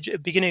closed them in the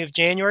beginning of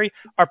January.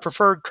 Our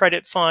preferred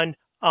credit fund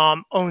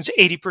owns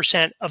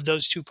 80% of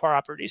those two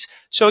properties.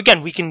 So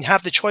again, we can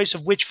have the choice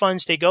of which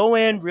funds they go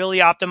in, really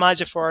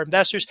optimize it for our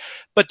investors.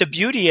 But the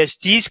beauty is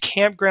these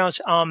campgrounds,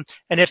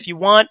 and if you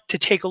want to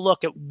take a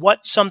look at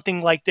what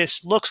something like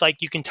this looks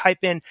like, you can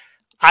type in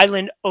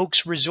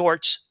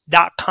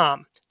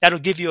islandoaksresorts.com. That'll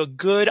give you a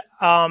good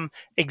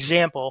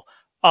example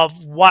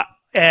of what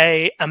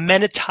a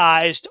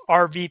amenitized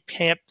RV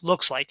camp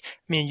looks like. I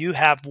mean, you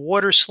have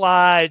water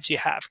slides, you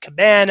have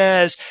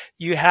cabanas,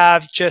 you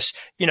have just,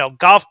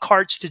 golf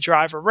carts to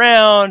drive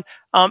around.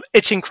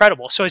 It's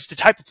incredible. So it's the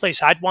type of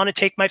place I'd want to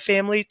take my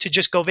family to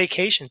just go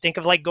vacation. Think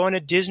of like going to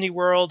Disney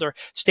World or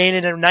staying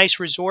in a nice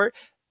resort.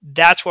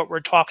 That's what we're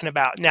talking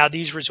about. Now,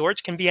 these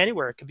resorts can be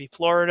anywhere. It could be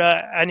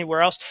Florida,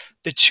 anywhere else.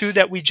 The two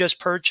that we just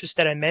purchased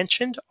that I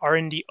mentioned are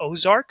in the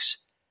Ozarks.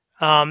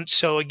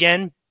 So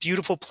again,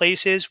 beautiful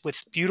places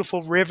with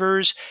beautiful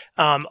rivers,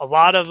 a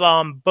lot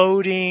of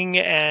boating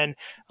and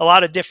a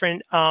lot of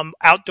different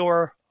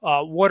outdoor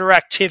water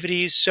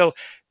activities. So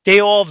they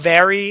all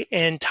vary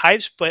in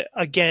types, but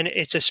again,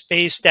 it's a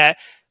space that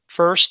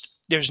first,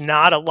 there's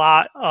not a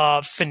lot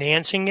of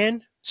financing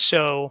in.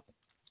 So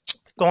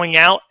going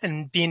out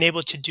and being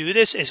able to do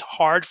this is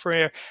hard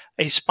for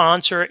a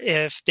sponsor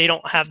if they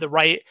don't have the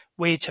right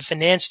way to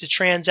finance the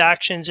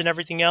transactions and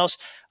everything else.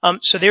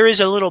 So there is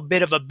a little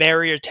bit of a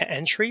barrier to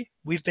entry.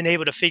 We've been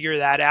able to figure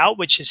that out,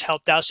 which has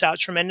helped us out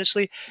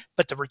tremendously.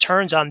 But the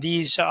returns on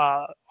these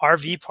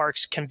RV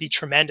parks can be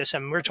tremendous. I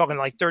mean, we're talking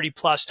like 30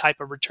 plus type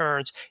of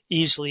returns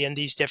easily in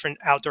these different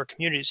outdoor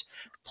communities.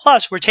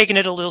 Plus, we're taking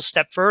it a little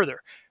step further,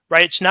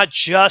 right? It's not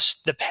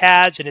just the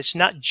pads and it's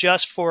not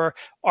just for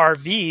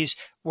RVs.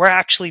 We're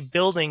actually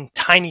building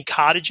tiny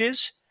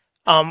cottages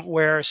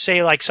where,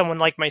 say, like someone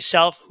like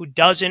myself who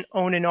doesn't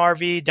own an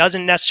RV,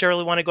 doesn't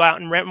necessarily want to go out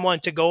and rent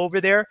one to go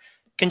over there,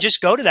 can just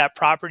go to that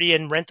property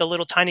and rent a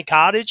little tiny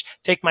cottage,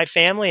 take my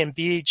family, and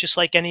be just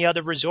like any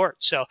other resort.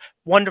 So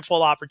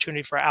wonderful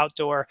opportunity for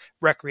outdoor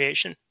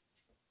recreation.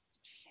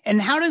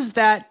 And how does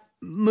that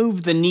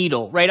move the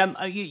needle, right?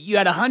 You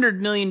had $100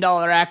 million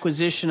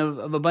acquisition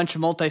of a bunch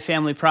of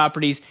multifamily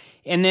properties.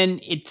 And then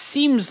it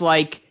seems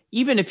like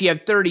even if you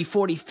have 30,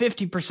 40,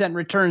 50%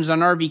 returns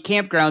on RV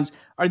campgrounds,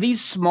 are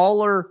these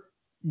smaller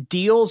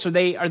deals? Are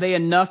they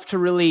enough to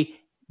really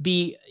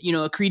be,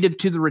 accretive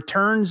to the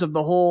returns of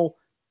the whole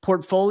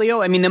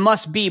portfolio? I mean, they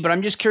must be, but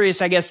I'm just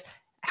curious, I guess,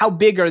 how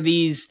big are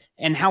these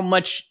and how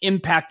much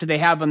impact do they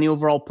have on the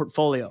overall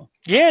portfolio?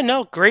 Yeah,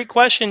 no, great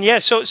question. Yeah,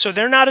 so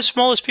they're not as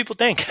small as people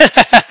think.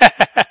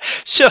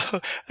 So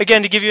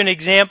again, to give you an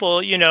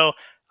example,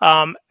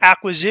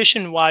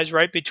 acquisition wise,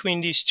 right,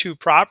 between these two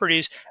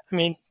properties, I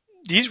mean,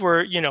 these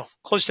were,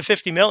 close to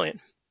 50 million,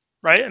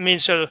 right? I mean,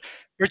 so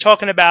you're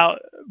talking about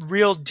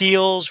real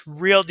deals,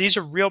 these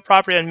are real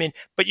property. I mean,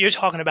 but you're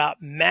talking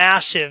about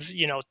massive,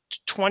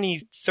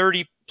 20,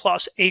 30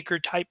 plus acre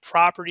type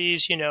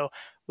properties,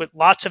 with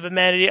lots of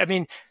amenity. I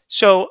mean,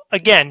 so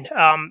again,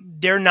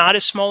 they're not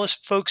as small as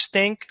folks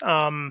think.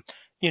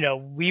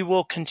 We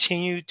will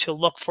continue to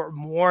look for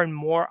more and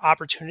more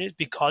opportunities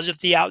because of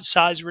the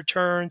outsized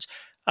returns.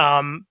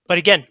 But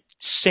again,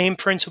 same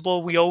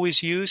principle we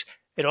always use.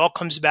 It all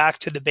comes back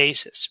to the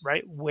basis,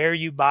 right? Where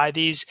you buy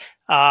these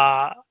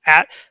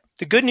at.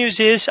 The good news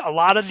is a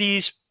lot of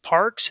these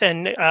parks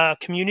and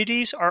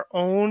communities are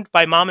owned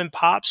by mom and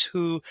pops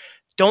who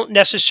don't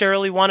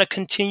necessarily want to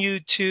continue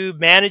to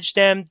manage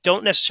them,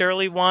 don't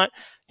necessarily want,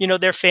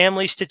 their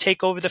families to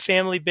take over the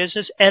family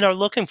business and are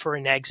looking for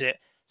an exit.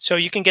 So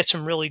you can get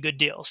some really good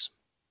deals.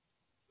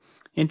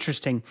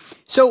 Interesting.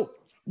 So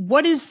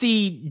what is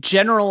the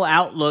general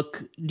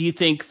outlook, do you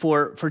think,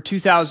 for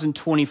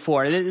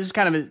 2024? This is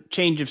kind of a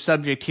change of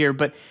subject here,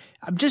 but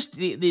I'm just,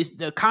 the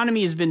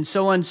economy has been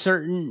so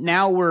uncertain.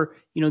 Now we're,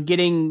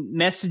 getting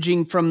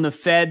messaging from the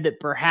Fed that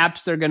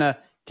perhaps they're going to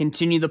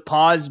continue the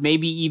pause,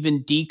 maybe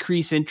even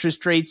decrease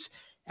interest rates.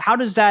 How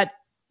does that,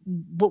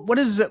 what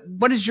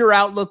is your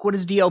outlook? What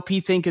does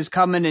DLP think is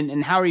coming,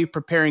 and how are you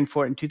preparing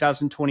for it in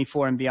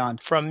 2024 and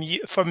beyond? From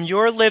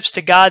your lips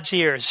to God's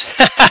ears.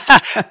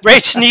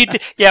 Rates need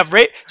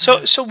to,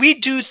 So we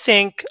do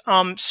think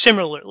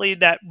similarly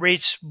that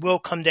rates will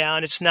come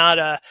down. It's not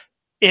a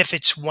if,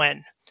 it's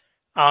when.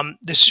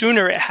 The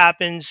sooner it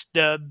happens,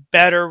 the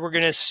better we're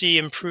going to see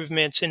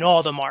improvements in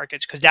all the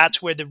markets, because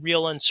that's where the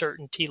real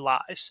uncertainty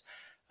lies.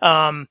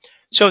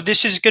 So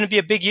this is going to be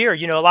a big year.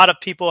 A lot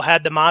of people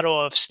had the motto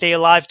of stay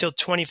alive till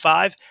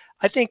 25.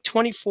 I think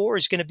 24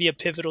 is going to be a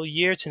pivotal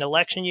year. It's an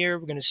election year.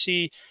 We're going to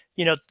see,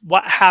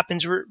 what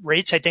happens with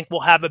rates. I think we'll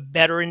have a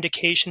better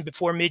indication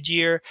before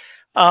mid-year.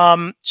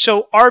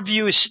 So our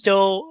view is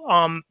still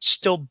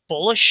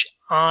bullish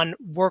on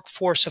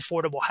workforce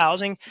affordable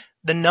housing.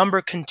 The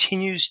number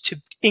continues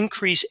to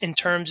increase in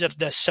terms of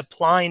the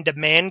supply and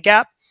demand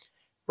gap.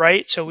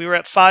 Right? So we were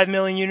at 5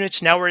 million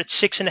units. Now we're at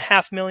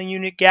 6.5 million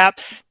unit gap.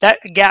 That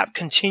gap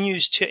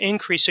continues to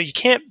increase. So you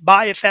can't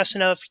buy it fast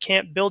enough. You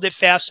can't build it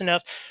fast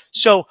enough.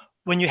 So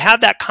when you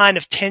have that kind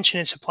of tension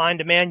in supply and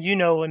demand,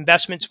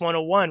 investments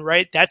 101,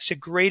 right? That's a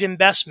great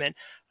investment.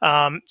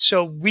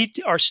 So we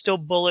are still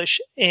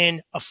bullish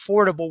in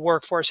affordable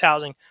workforce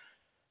housing.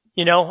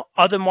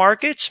 Other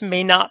markets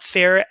may not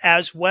fare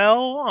as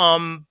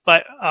well.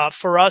 But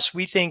for us,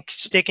 we think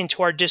sticking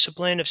to our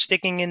discipline of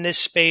sticking in this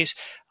space,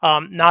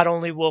 not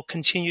only will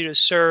continue to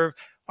serve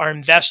our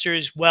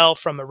investors well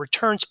from a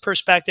returns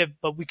perspective,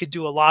 but we could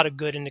do a lot of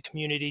good in the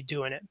community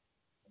doing it.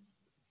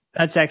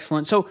 That's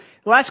excellent. So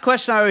the last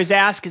question I always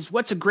ask is,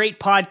 what's a great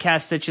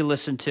podcast that you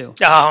listen to?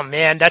 Oh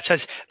man, that's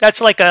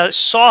like a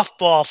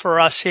softball for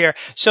us here.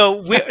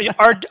 So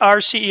our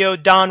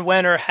CEO Don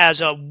Wenner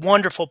has a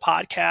wonderful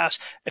podcast.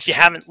 If you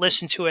haven't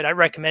listened to it, I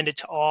recommend it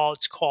to all.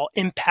 It's called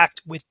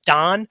Impact with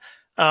Don.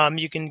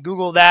 You can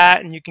Google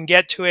that and you can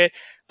get to it.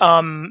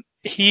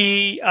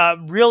 He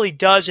really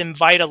does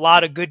invite a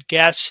lot of good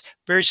guests,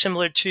 very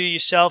similar to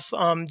yourself,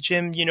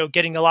 Jim,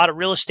 getting a lot of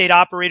real estate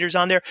operators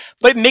on there,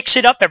 but mix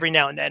it up every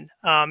now and then.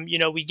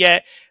 We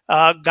get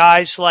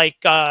guys like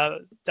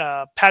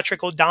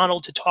Patrick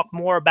O'Donnell to talk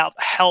more about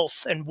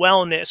health and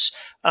wellness.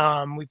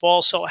 We've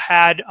also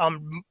had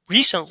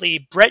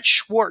recently Brett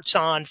Schwartz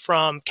on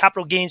from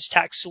Capital Gains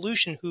Tax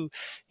Solution, who,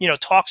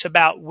 talks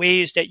about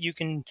ways that you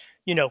can,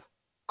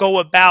 go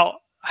about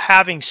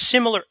having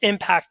similar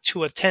impact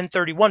to a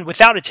 1031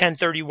 without a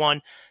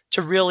 1031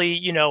 to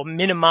really,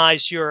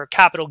 minimize your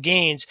capital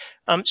gains.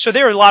 So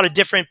there are a lot of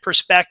different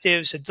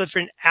perspectives and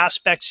different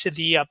aspects to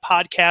the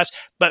podcast,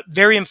 but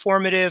very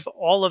informative.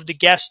 All of the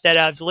guests that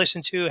I've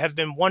listened to have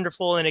been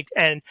wonderful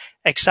and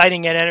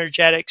exciting and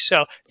energetic.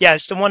 So yeah,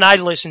 it's the one I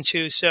listen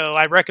to. So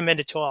I recommend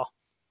it to all.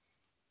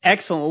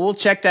 Excellent. Well, we'll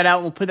check that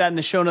out. We'll put that in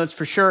the show notes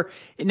for sure.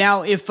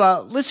 Now, if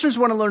listeners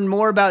want to learn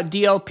more about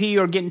DLP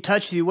or get in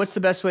touch with you, what's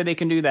the best way they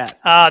can do that?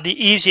 The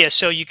easiest.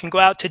 So you can go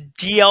out to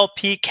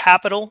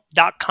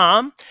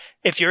dlpcapital.com.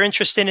 If you're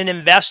interested in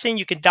investing,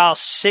 you can dial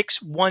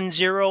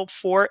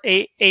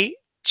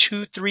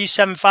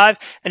 610-488-2375.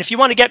 And if you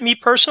want to get me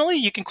personally,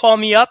 you can call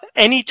me up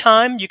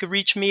anytime. You can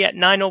reach me at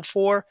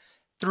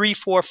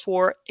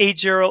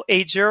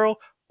 904-344-8080.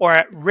 or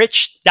at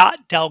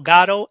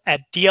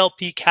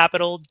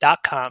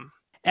rich.delgado@dlpcapital.com.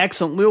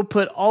 Excellent. We'll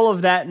put all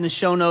of that in the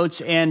show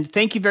notes. And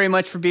thank you very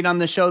much for being on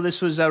the show.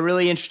 This was a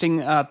really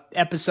interesting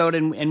episode,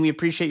 and we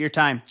appreciate your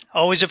time.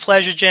 Always a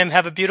pleasure, Jim.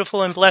 Have a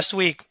beautiful and blessed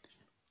week.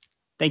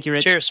 Thank you,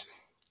 Rich. Cheers.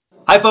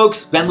 Hi,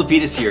 folks. Ben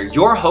Lapidus here,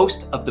 your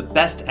host of the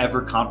Best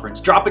Ever Conference,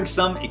 dropping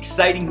some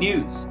exciting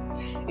news.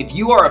 If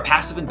you are a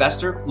passive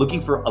investor looking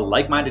for a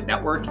like-minded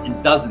network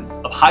and dozens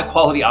of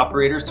high-quality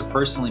operators to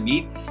personally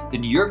meet,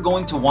 then you're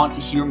going to want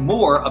to hear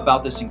more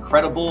about this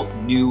incredible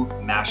new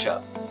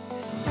mashup.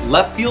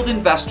 Left Field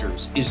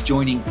Investors is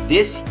joining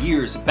this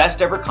year's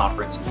Best Ever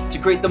Conference to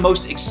create the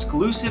most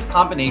exclusive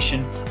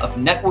combination of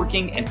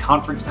networking and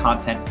conference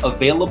content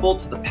available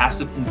to the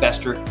passive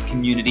investor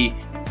community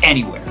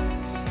anywhere.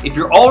 If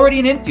you're already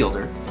an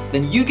infielder,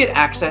 then you get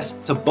access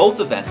to both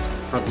events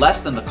for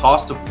less than the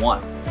cost of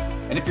one.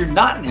 And if you're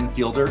not an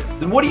infielder,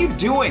 then what are you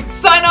doing?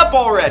 Sign up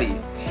already!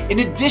 In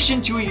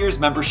addition to a year's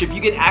membership, you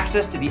get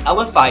access to the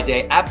LFI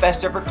Day at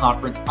Best Ever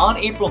Conference on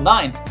April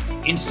 9th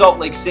in Salt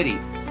Lake City,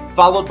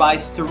 followed by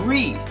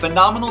 3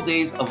 phenomenal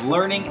days of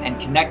learning and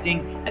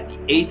connecting at the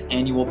 8th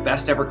Annual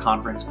Best Ever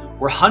Conference,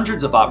 where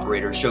hundreds of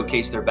operators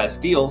showcase their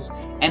best deals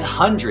and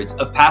hundreds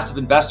of passive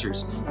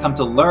investors come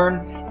to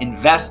learn,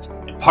 invest,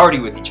 and party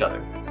with each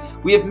other.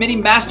 We have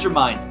many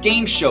masterminds,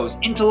 game shows,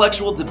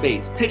 intellectual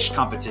debates, pitch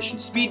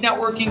competitions, speed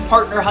networking,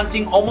 partner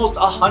hunting, almost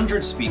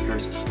 100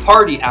 speakers,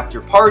 party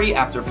after party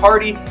after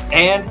party,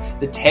 and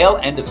the tail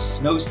end of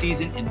snow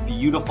season in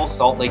beautiful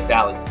Salt Lake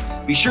Valley.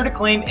 Be sure to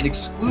claim an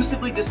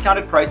exclusively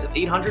discounted price of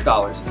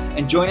 $800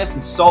 and join us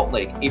in Salt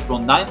Lake, April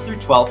 9th through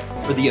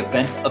 12th for the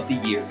event of the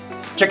year.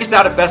 Check us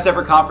out at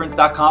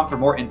besteverconference.com for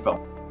more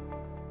info.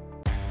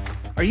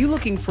 Are you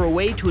looking for a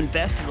way to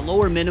invest at a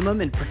lower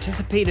minimum and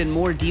participate in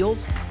more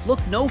deals?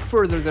 Look no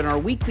further than our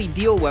weekly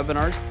deal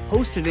webinars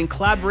hosted in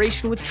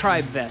collaboration with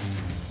TribeVest.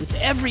 With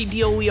every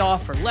deal we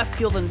offer, Left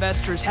Field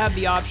investors have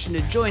the option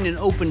to join an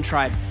open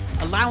tribe,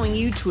 allowing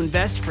you to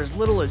invest for as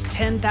little as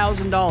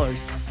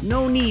 $10,000.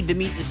 No need to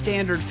meet the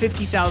standard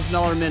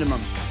 $50,000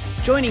 minimum.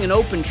 Joining an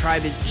open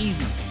tribe is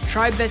easy.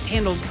 TribeVest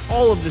handles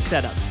all of the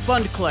setup,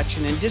 fund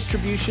collection, and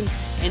distribution,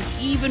 and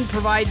even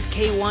provides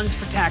K-1s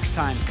for tax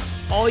time.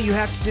 All you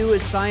have to do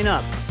is sign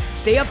up.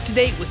 Stay up to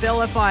date with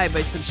LFI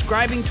by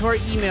subscribing to our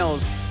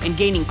emails and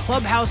gaining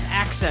Clubhouse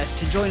access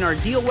to join our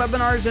deal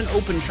webinars and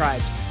open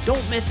tribes.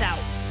 Don't miss out.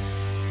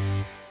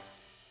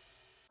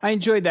 I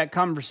enjoyed that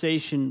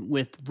conversation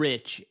with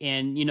Rich.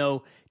 And,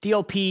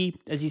 DLP,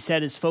 as he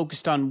said, is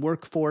focused on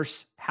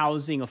workforce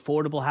housing,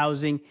 affordable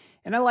housing.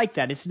 And I like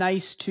that. It's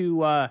nice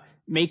to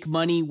make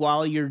money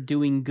while you're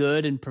doing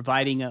good and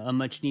providing a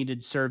much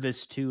needed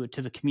service to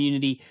the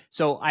community.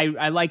 So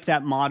I like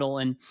that model.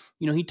 And,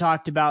 he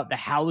talked about the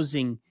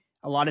housing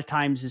a lot of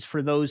times is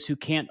for those who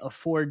can't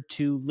afford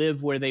to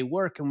live where they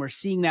work. And we're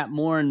seeing that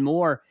more and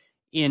more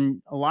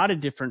in a lot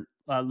of different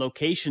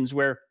locations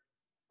where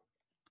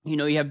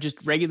You have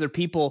just regular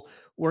people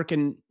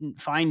working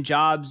fine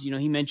jobs.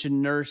 He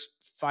mentioned nurse,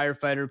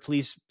 firefighter,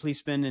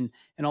 policeman,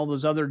 and all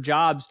those other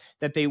jobs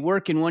that they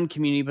work in one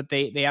community, but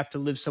they have to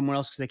live somewhere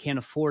else because they can't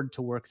afford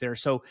to work there.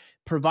 So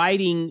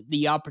providing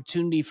the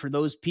opportunity for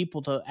those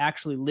people to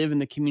actually live in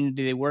the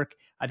community they work,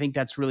 I think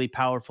that's really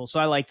powerful. So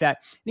I like that.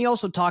 And he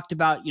also talked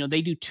about,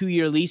 they do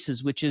 2-year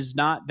leases, which is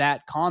not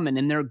that common.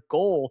 And their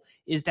goal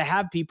is to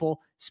have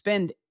people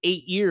spend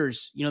 8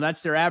 years.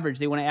 That's their average.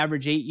 They want to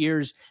average 8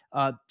 years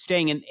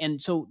staying.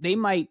 And so they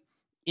might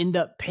end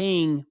up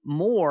paying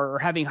more or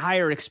having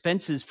higher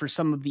expenses for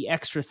some of the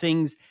extra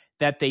things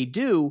that they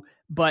do.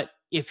 But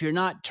if you're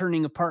not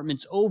turning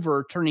apartments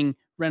over, turning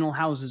rental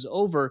houses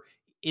over,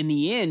 in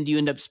the end, you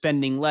end up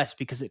spending less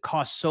because it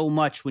costs so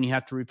much when you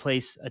have to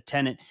replace a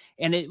tenant.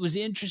 And it was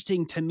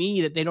interesting to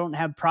me that they don't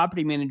have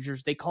property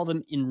managers. They call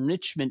them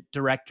enrichment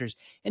directors.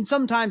 And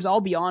sometimes,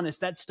 I'll be honest,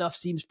 that stuff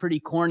seems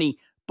pretty corny,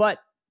 but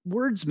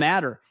words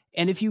matter.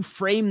 And if you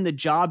frame the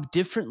job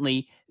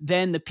differently,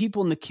 then the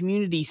people in the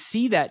community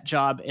see that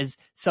job as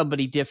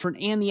somebody different,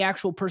 and the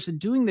actual person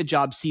doing the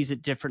job sees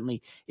it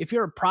differently. If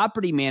you're a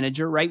property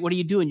manager, right, what are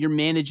you doing? You're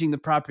managing the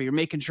property. You're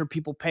making sure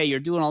people pay.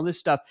 You're doing all this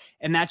stuff,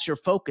 and that's your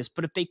focus.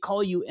 But if they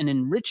call you an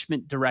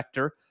enrichment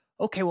director,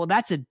 okay, well,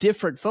 that's a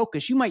different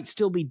focus. You might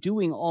still be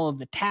doing all of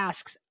the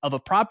tasks of a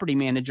property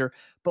manager,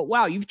 but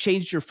wow, you've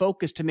changed your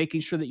focus to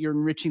making sure that you're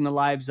enriching the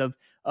lives of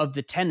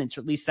the tenants,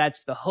 or at least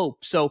that's the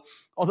hope. So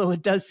although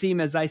it does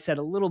seem, as I said,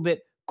 a little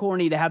bit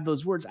corny to have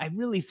those words, I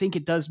really think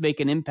it does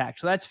make an impact.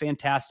 So that's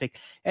fantastic.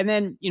 And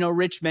then,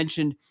 Rich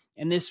mentioned,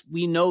 and this,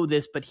 we know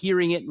this, but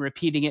hearing it and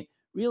repeating it,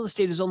 real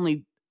estate is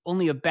only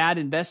a bad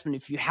investment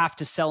if you have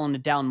to sell in a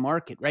down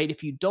market, right?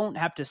 If you don't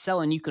have to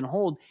sell and you can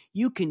hold,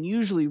 you can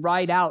usually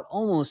ride out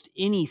almost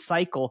any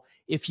cycle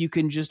if you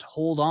can just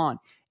hold on.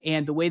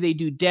 And the way they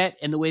do debt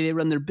and the way they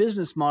run their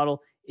business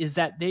model is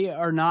that they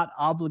are not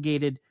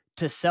obligated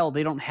to sell.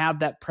 They don't have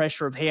that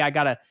pressure of, hey, I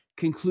got to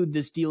conclude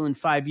this deal in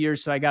 5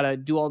 years, so I got to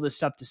do all this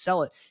stuff to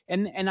sell it.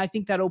 And I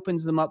think that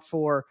opens them up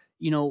for,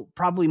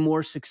 probably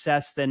more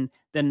success than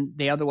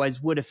they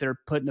otherwise would if they're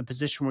put in a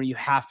position where you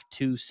have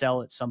to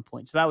sell at some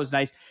point. So that was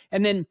nice.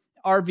 And then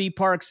RV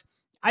parks,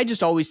 I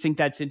just always think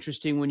that's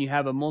interesting when you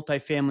have a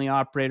multifamily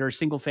operator, a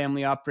single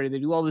family operator, they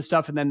do all this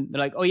stuff. And then they're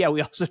like, oh yeah,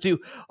 we also do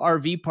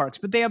RV parks,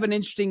 but they have an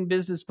interesting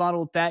business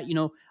model with that.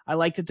 I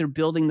like that they're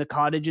building the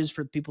cottages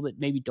for people that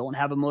maybe don't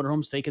have a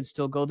motorhome, so they can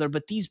still go there.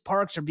 But these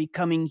parks are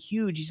becoming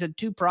huge. He said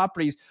 2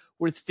 properties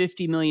worth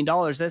 $50 million.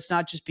 That's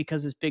not just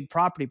because it's big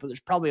property, but there's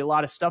probably a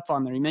lot of stuff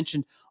on there. He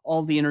mentioned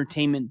all the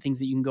entertainment things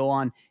that you can go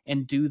on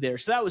and do there.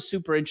 So that was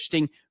super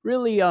interesting.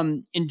 Really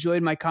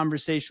enjoyed my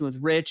conversation with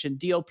Rich, and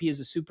DLP is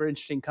a super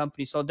interesting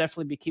company. So I'll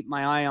definitely be keeping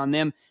my eye on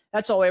them.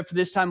 That's all I have for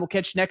this time. We'll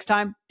catch you next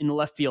time in the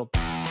left field.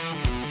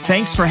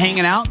 Thanks for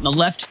hanging out in the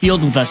left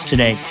field with us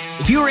today.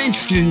 If you are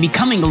interested in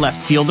becoming a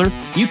left fielder,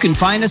 you can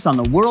find us on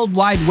the World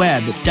Wide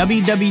Web at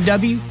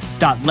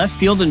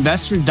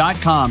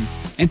www.leftfieldinvestor.com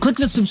and click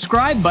the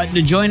subscribe button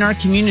to join our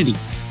community.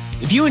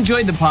 If you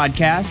enjoyed the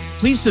podcast,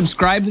 please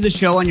subscribe to the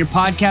show on your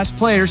podcast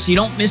player so you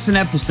don't miss an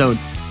episode.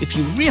 If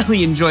you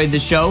really enjoyed the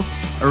show,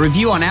 a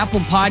review on Apple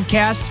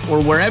Podcasts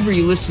or wherever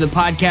you listen to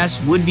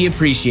podcasts would be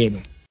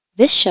appreciated.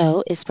 This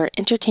show is for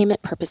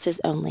entertainment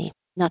purposes only.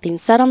 Nothing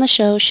said on the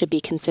show should be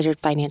considered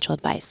financial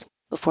advice.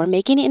 Before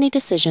making any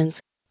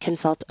decisions,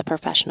 consult a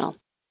professional.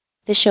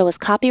 This show is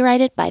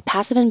copyrighted by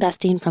Passive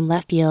Investing from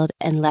Left Field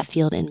and Left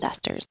Field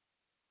Investors.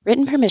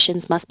 Written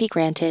permissions must be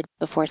granted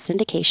before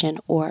syndication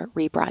or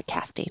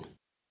rebroadcasting.